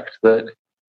expect that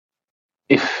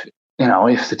if the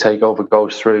takeover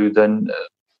goes through, then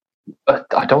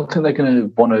I don't think they're going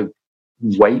to want to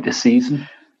wait a season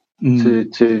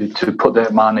to put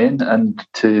their man in and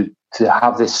to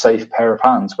have this safe pair of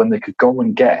hands when they could go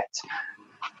and get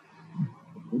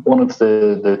one of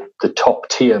the top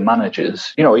tier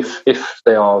managers. You know, if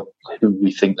they are who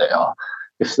we think they are,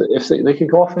 if they could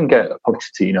go off and get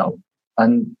Pochettino,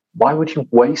 and why would you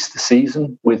waste the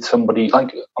season with somebody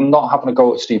like, I'm not having a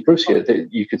go at Steve Bruce here.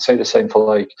 You could say the same for,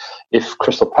 like, if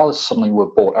Crystal Palace suddenly were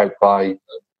bought out by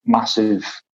massive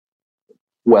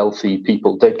wealthy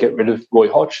people, they'd get rid of Roy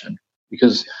Hodgson,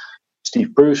 because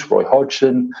Steve Bruce, Roy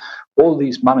Hodgson, all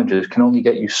these managers can only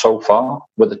get you so far,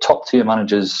 where the top tier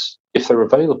managers, if they're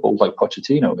available, like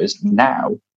Pochettino is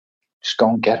now, just go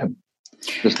and get him.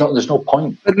 There's no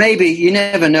point. But maybe, you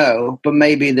never know, but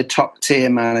maybe the top tier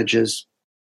managers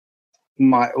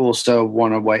might also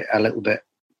want to wait a little bit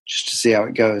just to see how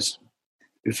it goes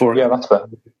before. Yeah, that's fair.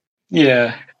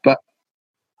 Yeah. But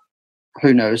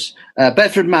who knows?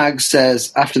 Bedford Mag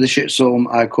says, after the shitstorm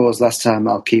I caused last time,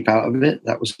 I'll keep out of it.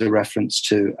 That was a reference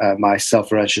to my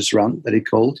self-righteous rant that he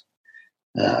called.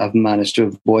 I've managed to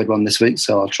avoid one this week,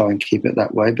 so I'll try and keep it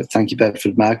that way. But thank you,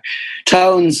 Bedford Mag.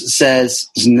 Tones says,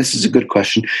 and this is a good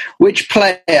question, which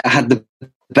player had the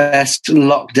best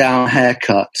lockdown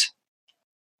haircut?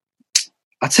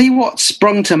 I'll tell you what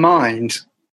sprung to mind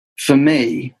for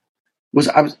me was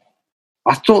I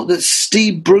thought that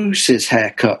Steve Bruce's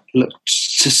haircut looked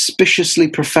suspiciously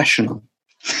professional.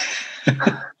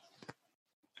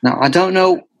 Now, I don't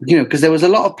know, because there was a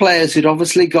lot of players who'd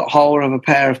obviously got hold of a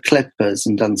pair of clippers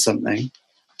and done something.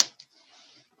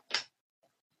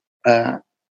 Jonjo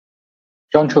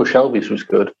Shelby's was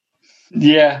good.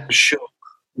 Yeah. Sure.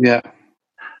 Yeah.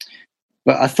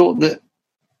 But I thought that,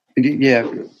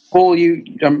 Paul,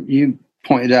 you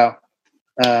pointed out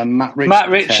Matt Ritchie. Matt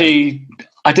Ritchie,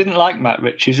 I didn't like Matt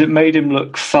Ritchie's. It made him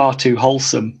look far too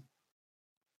wholesome.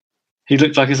 He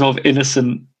looked like a sort of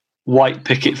innocent white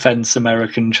picket fence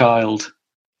American child,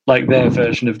 like their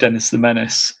version of Dennis the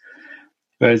Menace.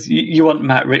 Whereas you want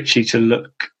Matt Ritchie to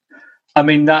look, I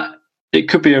mean, that it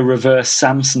could be a reverse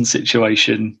Samson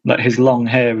situation, like his long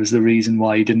hair was the reason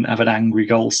why he didn't have an angry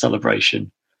goal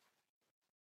celebration.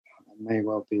 That may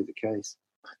well be the case.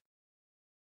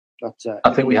 But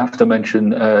I think we have to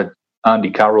mention Andy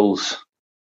Carroll's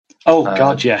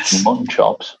God, yes, mutton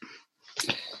chops.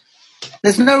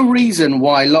 There's no reason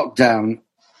why lockdown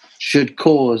should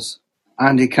cause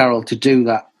Andy Carroll to do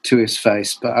that to his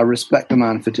face, but I respect the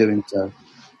man for doing so.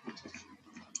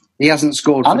 He hasn't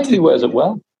scored. I think he wears it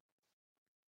well.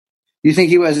 You think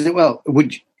he wears it well?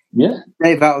 Would you? Yeah.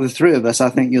 Dave, out of the three of us,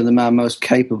 I think you're the man most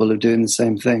capable of doing the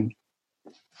same thing.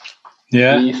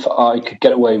 Yeah. If I could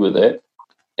get away with it,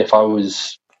 if I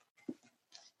was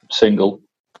single,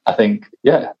 I think,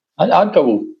 I'd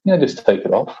go, just take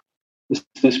it off.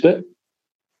 This bit.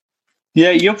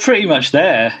 Yeah, you're pretty much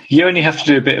there. You only have to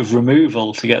do a bit of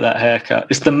removal to get that haircut.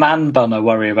 It's the man bun I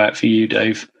worry about for you,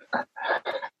 Dave.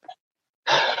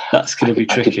 That's going to be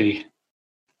tricky.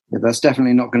 Yeah, that's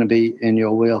definitely not going to be in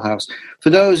your wheelhouse. For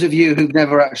those of you who've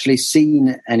never actually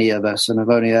seen any of us and have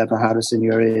only ever had us in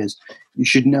your ears, you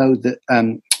should know that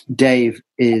Dave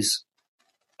is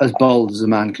as bold as a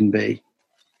man can be.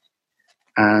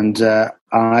 And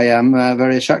I am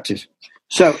very attractive.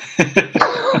 So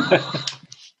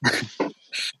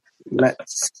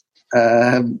let's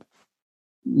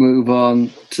move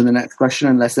on to the next question,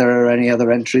 unless there are any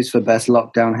other entries for best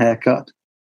lockdown haircut.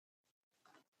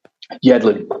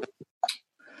 Yedlin.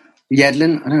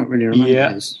 Yedlin? I don't really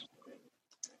remember his.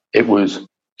 It was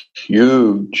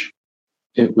huge.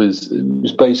 It was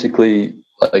basically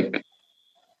like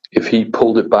if he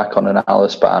pulled it back on an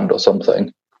Alice band or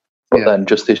something, but then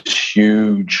just this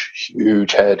huge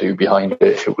hairdo behind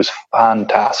it. It was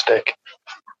fantastic.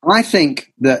 I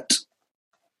think that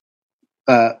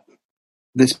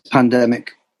this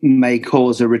pandemic may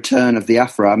cause a return of the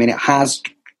afro. I mean, it has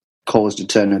caused a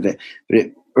return of it,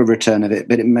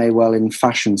 but it may well in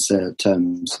fashion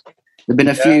terms. There have been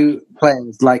a few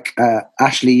players like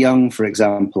Ashley Young, for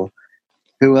example,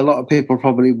 who a lot of people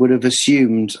probably would have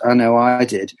assumed, I know I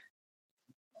did,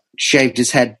 shaved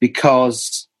his head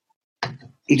because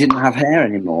he didn't have hair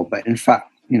anymore. But in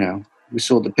fact, we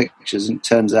saw the pictures and it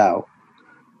turns out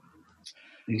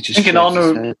he just I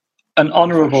think an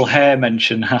honourable hair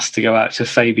mention has to go out to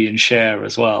Fabian Schär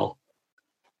as well.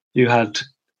 You had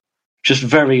just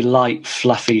very light,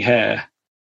 fluffy hair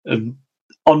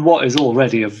on what is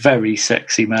already a very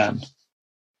sexy man.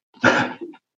 But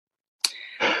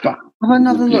have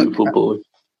another look.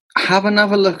 Have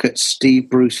another look at Steve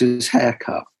Bruce's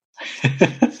haircut.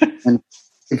 And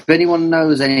if anyone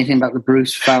knows anything about the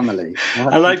Bruce family,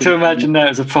 I like to imagine that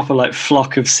as a proper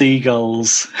flock of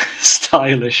seagulls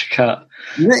stylish cut.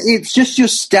 It's just your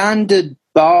standard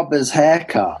barber's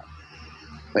haircut,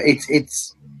 but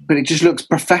it just looks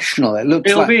professional.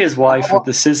 It'll be his wife with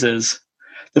the scissors.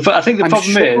 I think the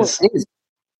problem is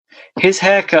his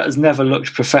haircut has never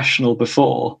looked professional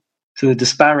before. So the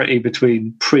disparity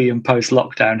between pre and post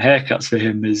lockdown haircuts for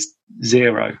him is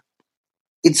zero.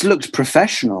 It's looked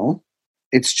professional.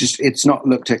 It's not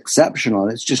looked exceptional.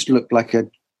 It's just looked like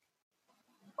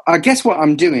I guess what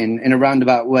I'm doing in a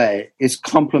roundabout way is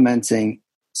complimenting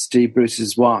Steve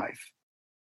Bruce's wife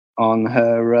on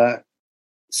her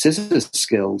scissors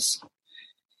skills.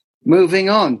 Moving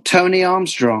on, Tony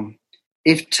Armstrong.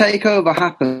 If takeover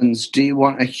happens, do you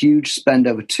want a huge spend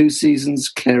over 2 seasons,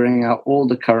 clearing out all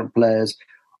the current players,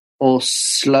 or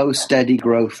slow, steady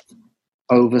growth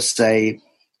over, say,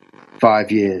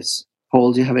 5 years?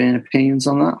 Paul, do you have any opinions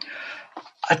on that?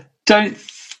 I don't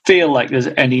feel like there's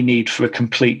any need for a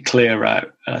complete clear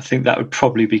out. I think that would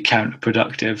probably be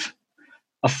counterproductive.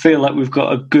 I feel like we've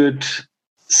got a good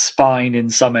spine in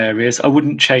some areas. I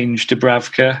wouldn't change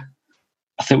Dubravka.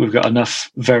 I think we've got enough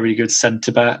very good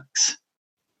centre-backs.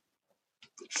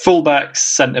 Full-backs,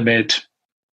 centre-mid,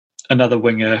 another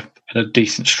winger and a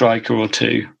decent striker or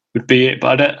two would be it.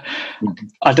 But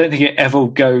I don't think it ever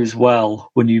goes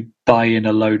well when you buy in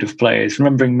a load of players.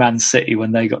 Remembering Man City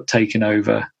when they got taken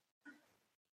over,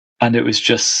 and it was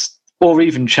just, or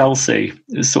even Chelsea,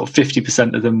 it was sort of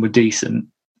 50% of them were decent,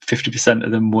 50%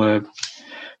 of them were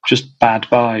just bad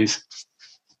buys.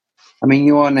 I mean,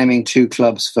 you are naming 2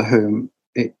 clubs for whom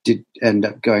it did end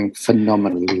up going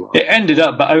phenomenally well. It ended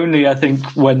up, but only, I think,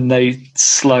 when they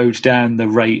slowed down the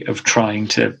rate of trying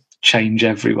to change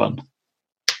everyone.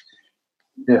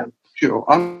 Yeah, sure.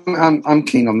 I'm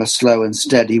keen on the slow and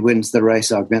steady wins the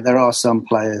race argument. There are some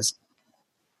players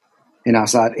in our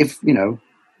side. If,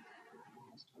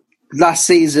 last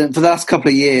season, for the last couple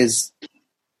of years,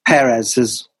 Perez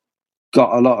has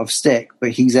got a lot of stick,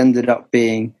 but he's ended up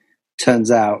being,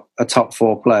 turns out, a top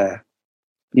 4 player.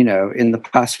 In the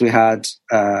past we had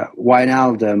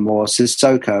Wijnaldum or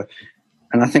Sissoko,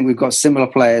 and I think we've got similar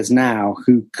players now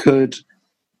who could,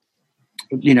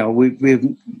 we're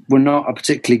not a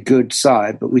particularly good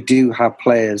side, but we do have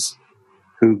players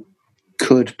who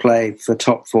could play for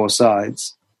top 4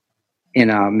 sides in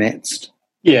our midst.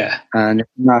 Yeah. And it's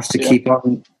nice to keep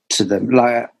on to them.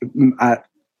 Like,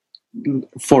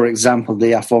 for example,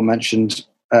 the aforementioned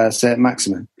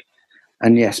Saint-Maximin.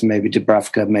 And yes, maybe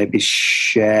Dubravka, maybe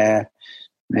Schär,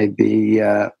 maybe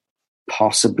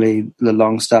possibly the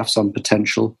Longstaff's on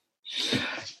potential.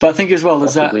 But I think as well,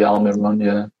 there's possibly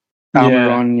Almiron,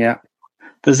 Almiron, yeah.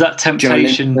 There's that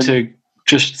temptation to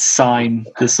just sign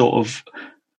the sort of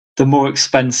the more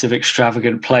expensive,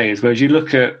 extravagant players. Whereas you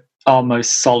look at our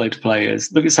most solid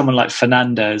players, look at someone like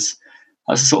Fernandes.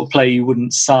 That's the sort of player you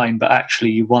wouldn't sign, but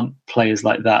actually you want players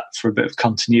like that for a bit of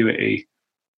continuity.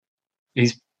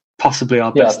 He's possibly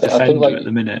our best defender at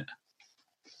the minute.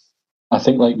 I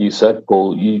think, like you said,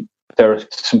 Paul, there are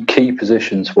some key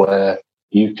positions where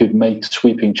you could make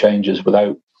sweeping changes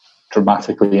without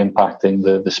dramatically impacting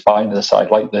the spine of the side.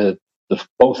 Like the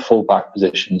both full-back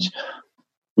positions,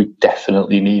 we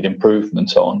definitely need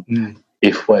improvements on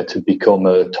if we're to become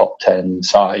a top 10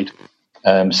 side.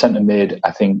 Centre-mid,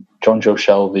 I think Jonjo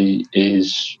Shelvey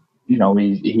is,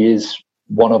 he is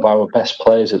one of our best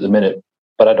players at the minute,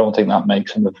 but I don't think that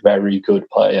makes him a very good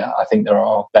player. I think there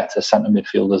are better centre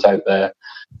midfielders out there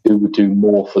who would do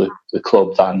more for the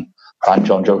club than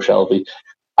John Joe Shelby.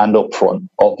 And up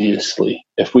front, obviously,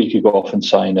 if we could go off and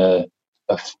sign a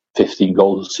 15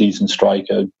 goals a season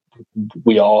striker,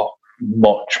 we are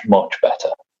much, much better.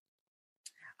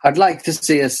 I'd like to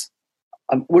see us.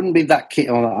 I wouldn't be that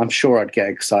keen. Well, I'm sure I'd get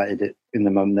excited in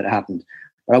the moment that it happened.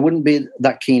 But I wouldn't be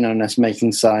that keen on us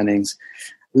making signings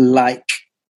like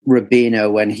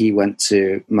Robinho when he went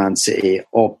to Man City,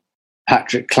 or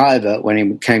Patrick Kluivert when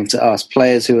he came to us.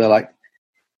 Players who are like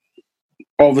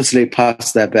obviously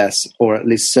past their best, or at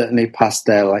least certainly past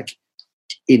their like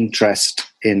interest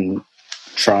in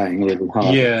trying really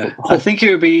hard. Yeah, I think it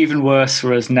would be even worse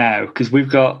for us now because we've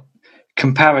got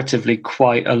comparatively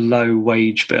quite a low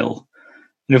wage bill.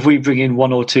 And if we bring in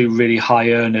one or two really high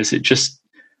earners,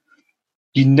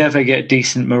 you never get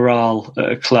decent morale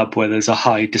at a club where there's a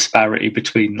high disparity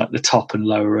between like the top and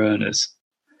lower earners.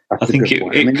 I think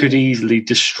it could easily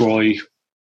destroy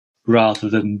rather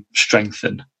than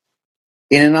strengthen.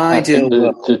 In an ideal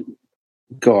world,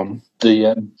 go on.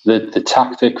 The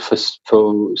tactic for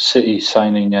City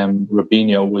signing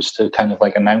Robinho was to kind of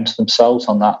like announce themselves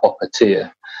on that upper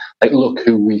tier. Like, look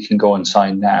who we can go and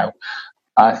sign now.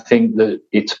 I think that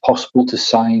it's possible to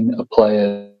sign a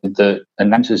player that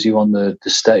announces you on the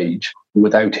stage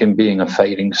without him being a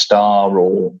fading star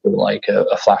or like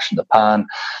a flash in the pan.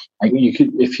 Like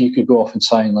if you could go off and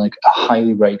sign like a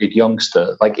highly rated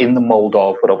youngster, like in the mould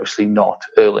of, but obviously not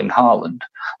Erling Haaland,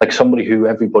 like somebody who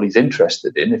everybody's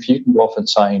interested in. If you can go off and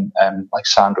sign like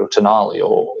Sandro Tonali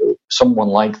or someone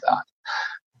like that,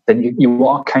 then you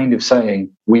are kind of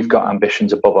saying we've got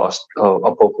ambitions above us,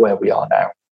 above where we are now.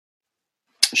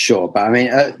 Sure, but I mean,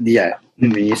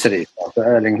 you said it. But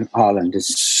Erling Haaland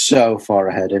is so far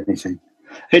ahead of anything.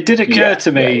 It did occur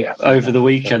to me over the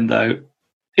weekend, though,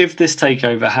 if this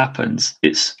takeover happens,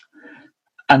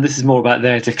 and this is more about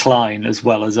their decline as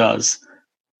well as us,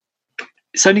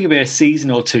 it's only going to be a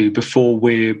season or two before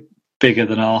we're bigger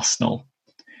than Arsenal,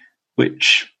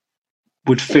 which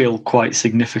would feel quite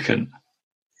significant.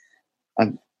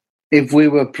 If we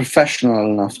were professional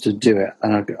enough to do it,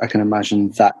 and I can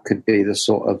imagine that could be the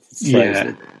sort of phrase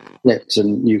that flips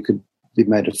and you could be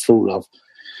made a fool of.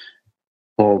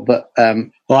 But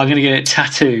I'm going to get it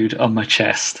tattooed on my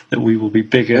chest that we will be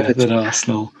bigger than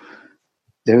Arsenal.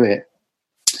 Do it.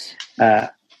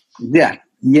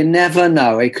 You never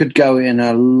know. It could go in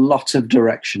a lot of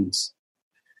directions,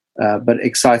 but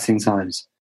exciting times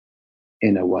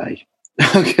in a way.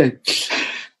 Okay.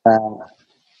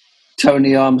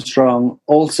 Tony Armstrong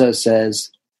also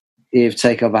says, if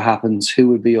takeover happens, who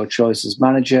would be your choice as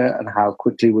manager and how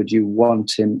quickly would you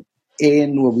want him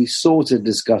in? Well, we sort of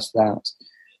discussed that.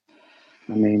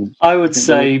 I mean, I would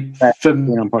say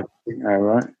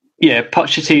right? Yeah,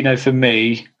 Pochettino for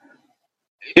me.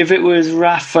 If it was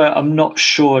Rafa, I'm not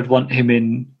sure I'd want him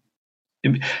in.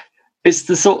 It's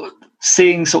the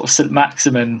seeing St.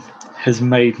 Maximin has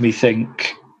made me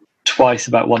think twice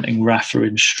about wanting Rafa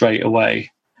in straight away.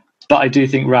 But I do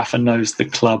think Rafa knows the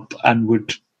club and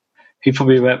he'd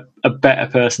probably be a better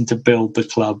person to build the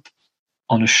club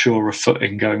on a surer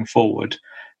footing going forward.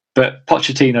 But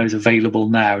Pochettino's available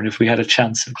now, and if we had a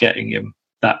chance of getting him,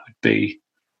 that would be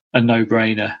a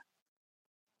no-brainer.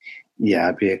 Yeah,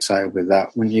 I'd be excited with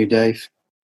that, wouldn't you, Dave?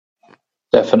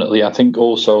 Definitely. I think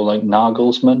also like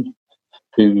Nagelsmann,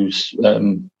 who's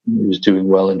doing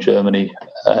well in Germany.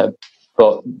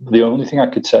 But the only thing I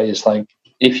could say is like,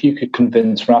 if you could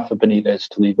convince Rafa Benitez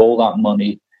to leave all that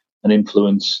money and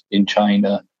influence in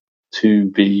China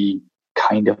to be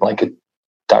kind of like a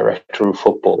director of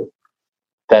football,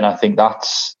 then I think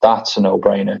that's a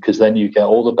no-brainer, because then you get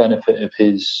all the benefit of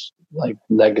his like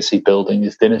legacy building,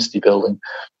 his dynasty building,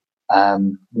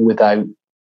 without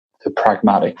the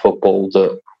pragmatic football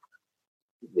that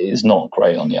is not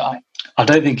great on the eye. I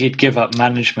don't think he'd give up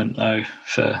management though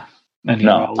for any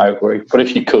role. I agree. But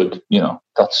if you could,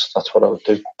 that's what I would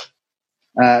do.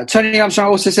 Tony Armstrong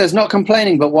also says, not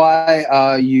complaining, but why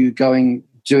are you doing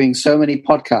so many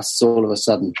podcasts all of a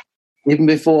sudden? Even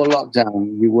before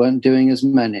lockdown, you weren't doing as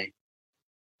many.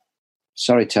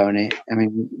 Sorry, Tony. I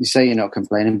mean, you say you're not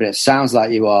complaining, but it sounds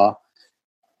like you are.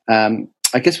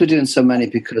 I guess we're doing so many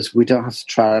because we don't have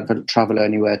to travel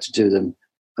anywhere to do them,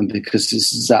 and because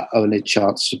this is our only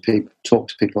chance to talk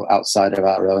to people outside of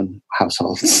our own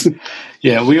households.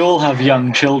 Yeah, we all have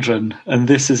young children, and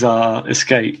this is our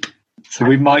escape. So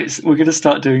we're going to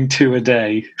start doing 2 a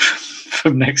day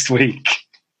from next week.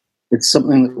 It's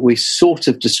something that we sort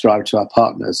of describe to our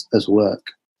partners as work.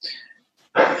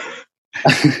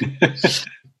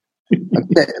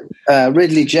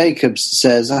 Ridley Jacobs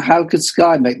says, how could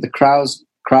Sky make the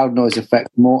crowd noise effect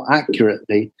more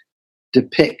accurately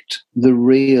depict the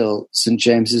real St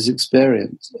James's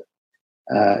experience.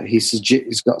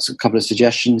 He's got a couple of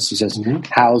suggestions. He says,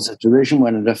 howls of derision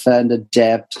when a defender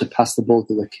dared to pass the ball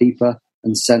to the keeper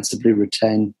and sensibly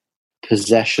retain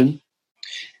possession.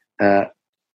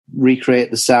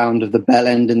 Recreate the sound of the bell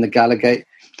end in the Gallowgate,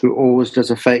 who always does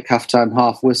a fake half-time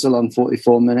half whistle on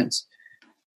 44 minutes.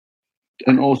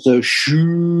 And also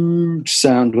shoot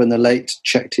sound when the late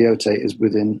Czech Tiote is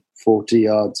within 40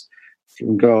 yards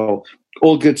from goal.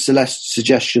 All good Celeste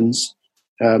suggestions,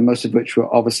 most of which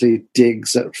were obviously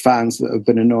digs at fans that have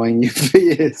been annoying you for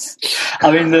years.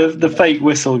 I mean, the fake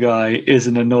whistle guy is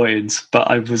an annoyance,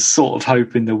 but I was sort of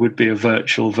hoping there would be a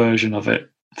virtual version of it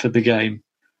for the game.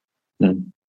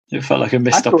 It felt like a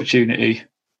missed opportunity.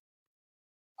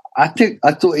 I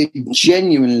thought it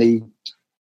genuinely,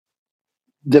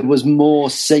 there was more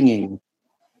singing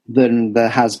than there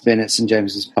has been at St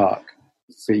James's Park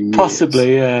for years.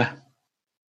 Possibly, yeah.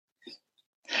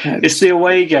 It's the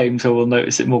away games I will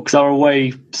notice it more, because our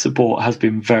away support has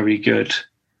been very good.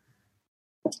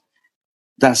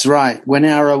 That's right. In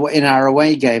our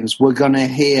away games, we're going to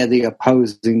hear the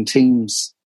opposing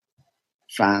team's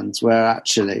fans, whereas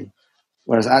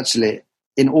actually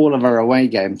in all of our away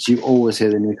games, you always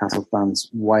hear the Newcastle fans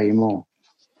way more.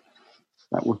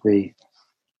 That would be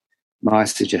my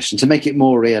suggestion. To make it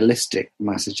more realistic,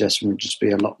 my suggestion would just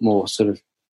be a lot more sort of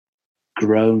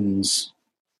groans.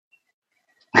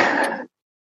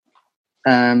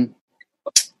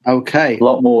 Okay. A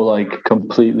lot more like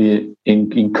completely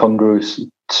incongruous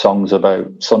songs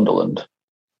about Sunderland.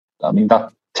 I mean,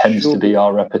 that tends to be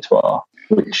our repertoire,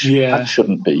 which that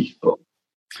shouldn't be. But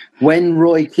when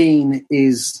Roy Keane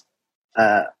is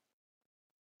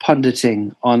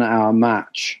punditing on our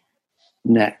match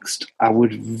next, I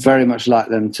would very much like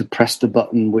them to press the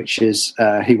button which is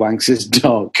he wanks his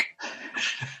dog.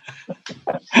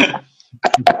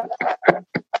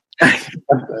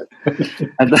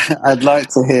 I'd like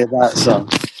to hear that song.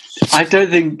 I don't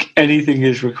think anything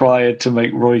is required to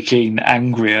make Roy Keane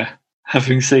angrier,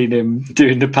 having seen him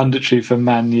doing the punditry for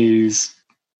Man U's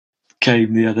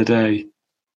game the other day. It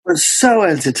was so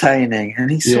entertaining,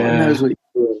 and he sort of knows what he's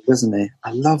doing, doesn't he?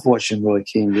 I love watching Roy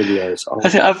Keane videos. I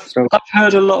think I've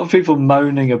heard a lot of people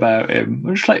moaning about him.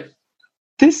 I'm just like,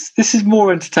 this is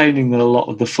more entertaining than a lot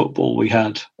of the football we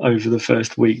had over the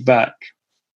first week back.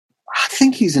 I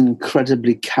think he's an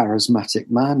incredibly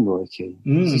charismatic man, Roy Keane.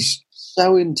 He's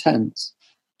so intense.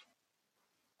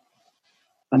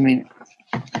 I mean,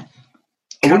 I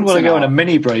wouldn't want to go on a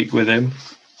mini break with him.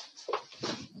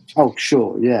 Oh,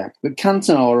 sure, yeah. But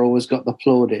Cantona always got the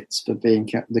plaudits for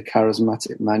being the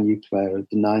charismatic Man U player of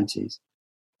the 90s.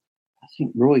 I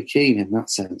think Roy Keane, in that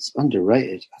sense,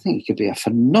 underrated. I think he could be a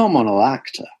phenomenal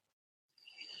actor.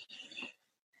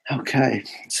 Okay,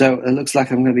 so it looks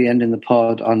like I'm going to be ending the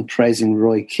pod on praising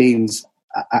Roy Keane's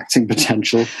acting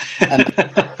potential.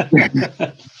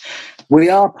 We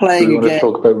are playing a game. Do you want to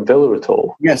talk about Villa at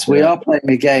all? Yes, we are playing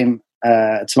a game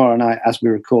tomorrow night as we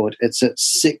record. It's at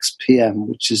 6 p.m,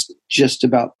 which is just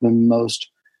about the most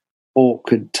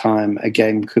awkward time a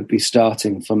game could be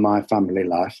starting for my family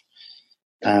life.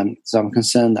 So I'm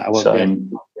concerned that I won't be able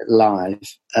to get live.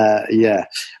 Yeah,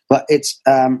 but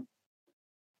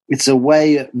it's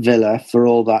away at Villa for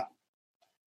all that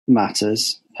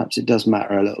matters. Perhaps it does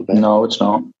matter a little bit. No, it's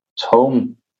not. It's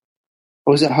home.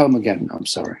 Or is it home again? I'm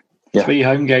sorry. Yeah. 3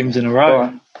 home games in a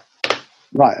row.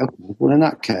 Right, okay. Well, in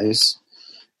that case,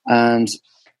 and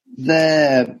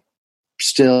they're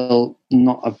still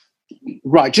not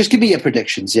right, just give me your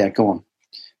predictions. Yeah, go on.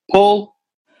 Paul?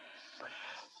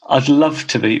 I'd love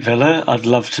to beat Villa. I'd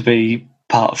love to be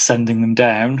part of sending them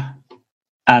down.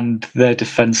 And their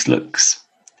defence looks,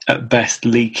 at best,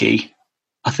 leaky.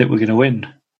 I think we're going to win.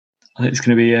 I think it's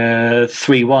going to be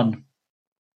 3-1.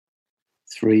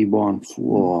 3-1.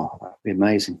 Whoa, that'd be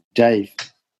amazing. Dave?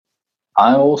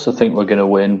 I also think we're going to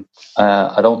win.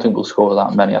 I don't think we'll score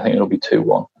that many. I think it'll be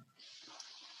 2-1.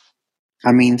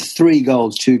 I mean, 3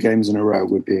 goals, 2 games in a row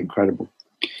would be incredible.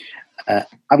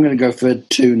 I'm going to go for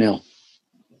 2-0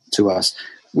 to us.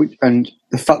 And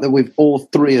the fact that we've all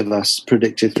 3 of us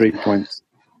predicted 3 points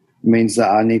means that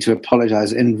I need to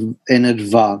apologise in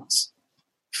advance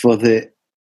for the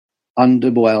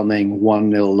underwhelming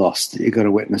 1-0 loss that you're going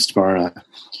to witness tomorrow night.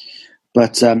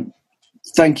 But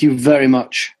thank you very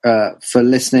much for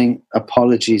listening.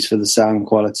 Apologies for the sound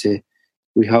quality.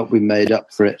 We hope we made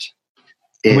up for it.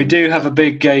 We do have a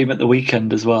big game at the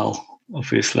weekend as well,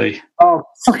 obviously. Oh,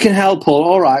 fucking hell, Paul.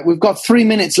 All right, we've got 3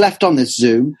 minutes left on this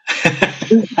Zoom.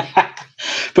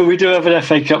 But we do have an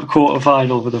FA Cup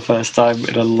quarter-final for the first time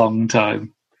in a long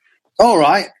time. All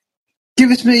right.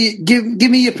 Give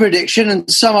me your prediction and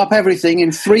sum up everything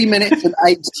in 3 minutes and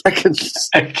 8 seconds.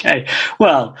 Okay.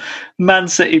 Well, Man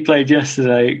City played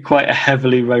yesterday quite a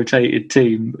heavily rotated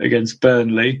team against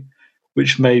Burnley,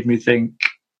 which made me think,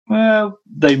 well,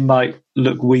 they might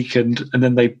look weakened, and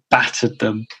then they battered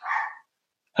them.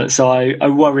 So I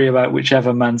worry about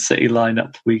whichever Man City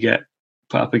lineup we get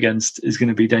put up against is going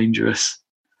to be dangerous.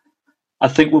 I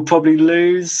think we'll probably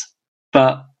lose,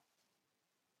 but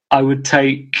I would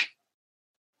take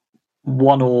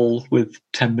 1-1 with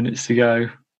 10 minutes to go.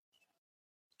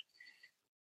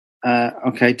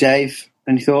 Okay, Dave,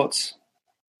 any thoughts?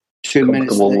 2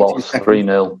 minutes. Comfortable loss,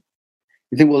 3-0.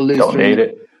 You think we'll lose? Don't need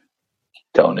it.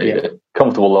 Don't need it.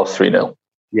 Comfortable loss, 3-0.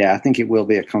 Yeah, I think it will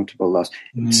be a comfortable loss.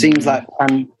 It seems like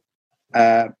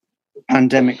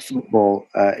pandemic football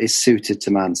is suited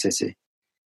to Man City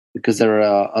because there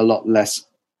are a lot less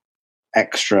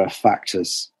extra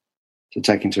factors to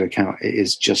take into account. It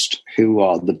is just who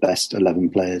are the best 11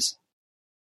 players,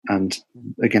 and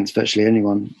against virtually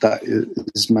anyone, that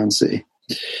is Man City.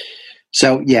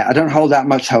 So yeah, I don't hold that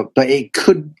much hope, but it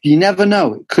could. You never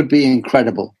know. It could be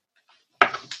incredible.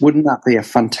 Wouldn't that be a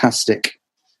fantastic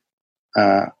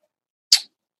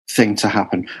thing to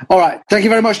happen? All right. Thank you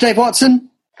very much, Dave Watson.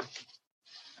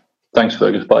 Thanks,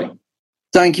 Fergus. Bye.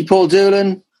 Thank you, Paul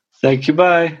Doolan. Thank you.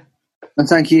 Bye. And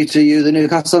thank you to you, the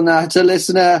Newcastle United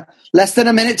listener. Less than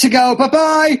a minute to go.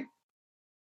 Bye-bye.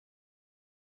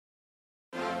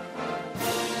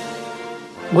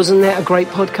 Wasn't that a great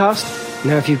podcast?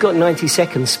 Now, if you've got 90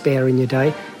 seconds spare in your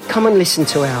day, come and listen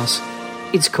to ours.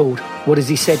 It's called What Has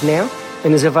He Said Now?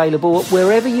 And is available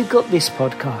wherever you got this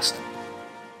podcast.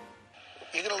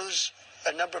 You're going to lose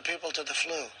a number of people to the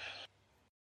flu.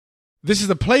 This is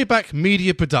a Playback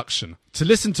Media production. To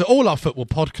listen to all our football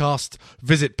podcasts,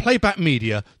 visit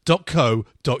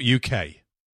playbackmedia.co.uk.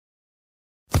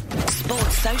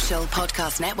 Sports Social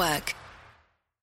Podcast Network.